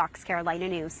Gibbs, Fox Carolina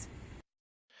News.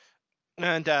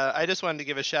 And I just wanted to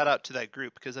give a shout out to that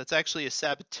group because that's actually a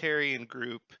Sabbatarian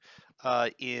group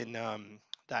in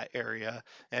that area,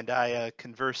 and I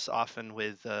converse often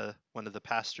with one of the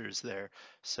pastors there.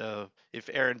 So if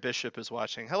Aaron Bishop is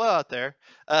watching, hello out there.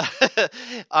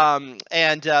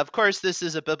 And of course, this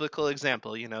is a biblical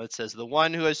example. You know, it says the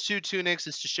one who has 2 tunics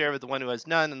is to share with the one who has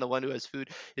none, and the one who has food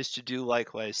is to do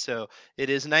likewise. So it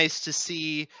is nice to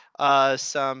see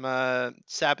some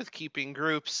Sabbath-keeping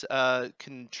groups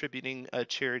contributing a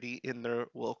charity in their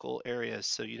local areas.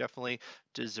 So you definitely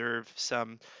deserve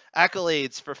some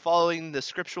accolades for following the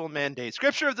scriptural mandate.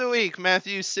 Scripture of the week,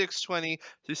 Matthew 6:20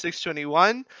 through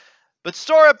 6:21. But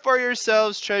store up for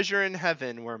yourselves treasure in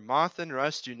heaven, where moth and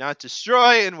rust do not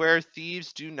destroy, and where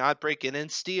thieves do not break in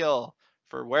and steal.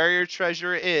 For where your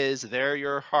treasure is, there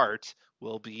your heart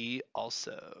will be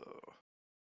also.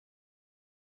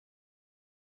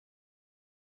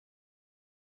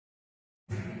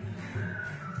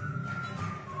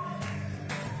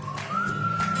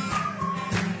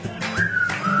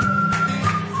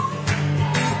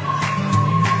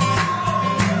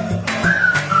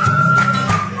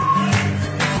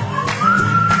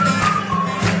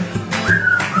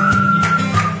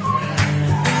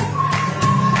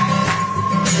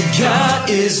 God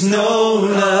is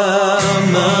known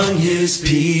among his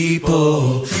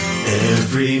people.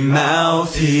 Every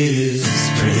mouth his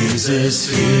praises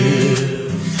fill.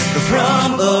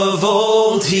 From of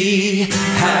old he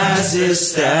has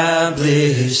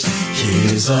established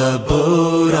his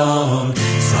abode on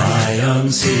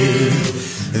Zion's hill.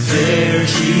 There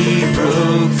he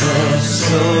broke the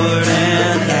sword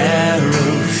and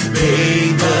arrow,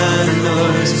 made the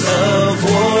noise of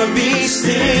war be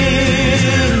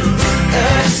still.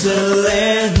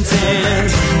 Excellent and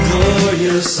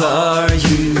glorious are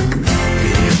you,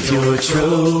 with your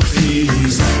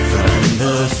trophies from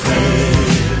the fray.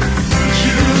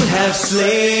 You have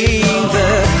slain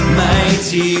the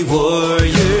mighty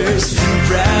warriors,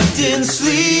 wrapped in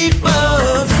sleep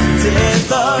of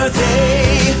death are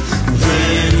they.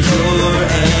 When your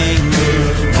anger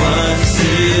once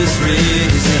is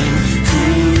risen, who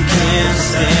can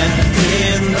stand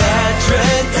in that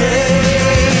dread day?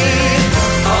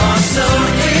 Awesome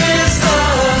is the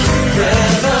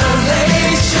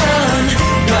revelation,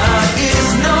 God is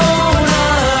known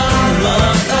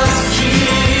among us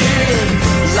here.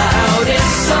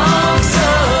 Loudest songs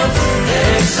of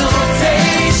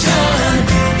exultation,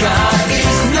 God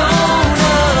is known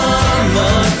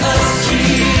among us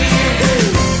here.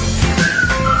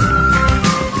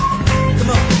 Come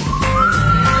on.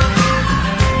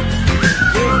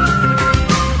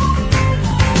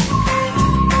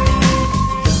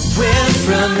 When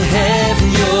from heaven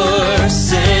your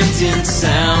sentence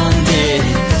sounded,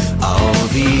 all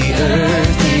the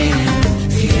earth in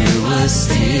fear was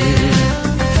still.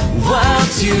 While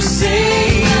to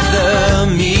save the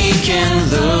meek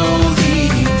and lowly,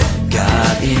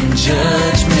 God in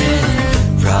judgment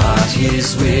wrought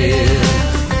his will.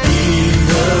 In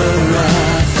the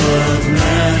wrath of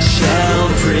man shall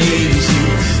praise you,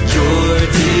 your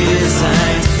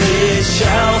designs it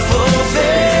shall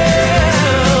fulfill.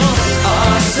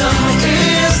 Awesome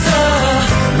is the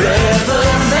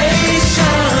revelation,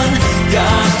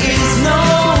 God is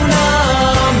known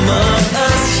among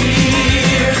us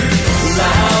here.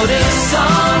 Loudest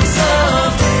songs of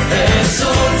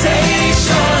exultation,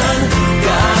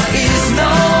 God is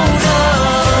known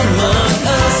among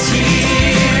us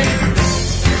here.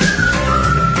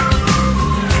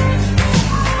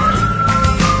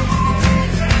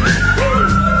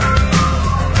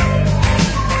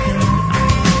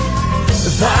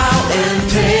 Vow and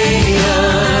pay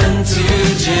unto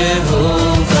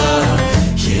Jehovah,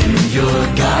 him your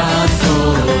God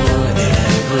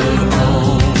forever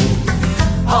own.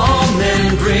 All men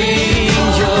bring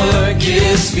your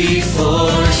gifts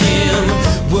before him,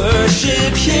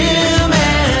 worship him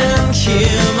and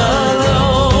him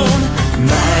alone.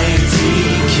 Mighty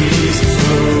kings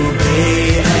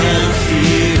obey and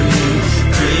fear him,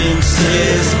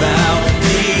 princes bow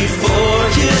before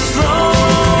his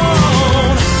throne.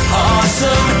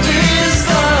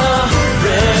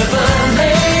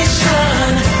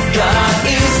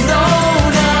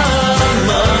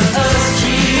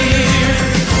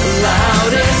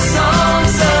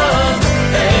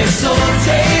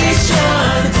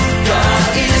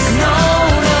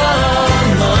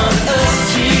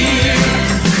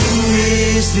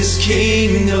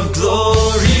 King of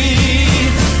glory.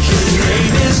 His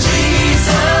name is Jesus,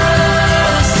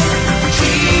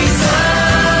 Jesus.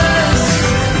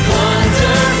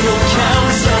 Wonderful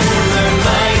Counselor,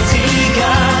 mighty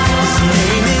God. His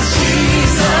name is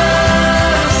Jesus,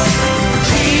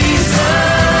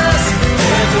 Jesus.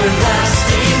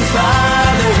 Everlasting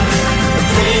Father, the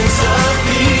Prince of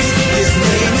Peace. His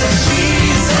name is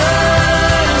Jesus,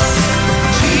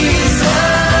 Jesus.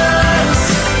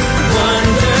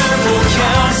 Wonderful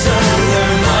Counselor,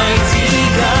 mighty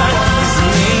God. His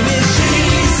name is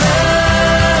Jesus,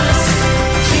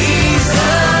 Jesus.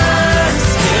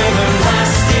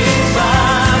 Everlasting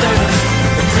Father,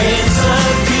 the Prince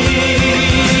of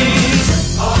Peace.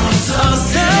 Awesome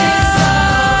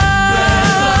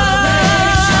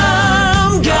revelation.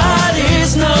 God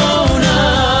is known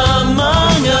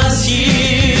among us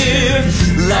here.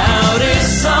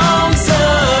 Loudest songs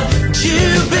of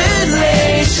jubilation.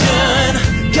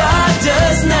 God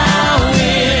does now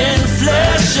in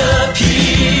flesh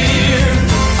appear.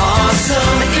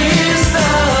 Awesome is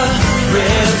the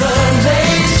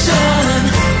revelation.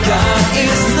 God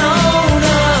is known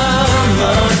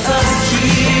among us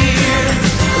here.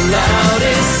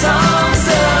 Loudest songs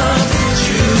of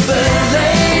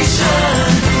jubilation.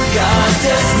 God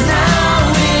does now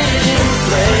in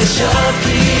flesh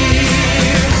appear.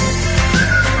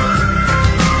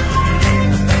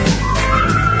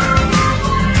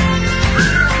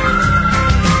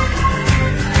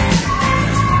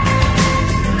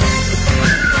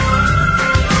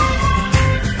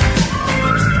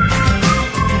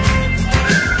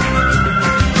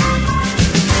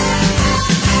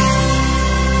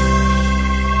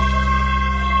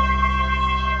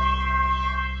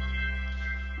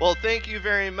 Well, thank you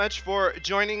very much for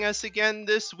joining us again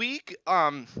this week.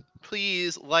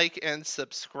 Please like and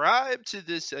subscribe to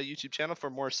this YouTube channel for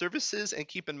more services. And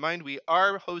keep in mind, we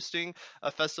are hosting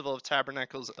a Festival of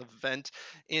Tabernacles event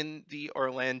in the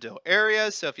Orlando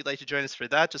area. So if you'd like to join us for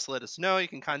that, just let us know. You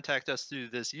can contact us through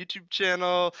this YouTube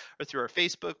channel or through our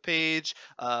Facebook page.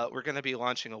 We're going to be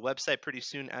launching a website pretty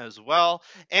soon as well.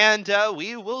 And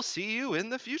we will see you in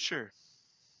the future.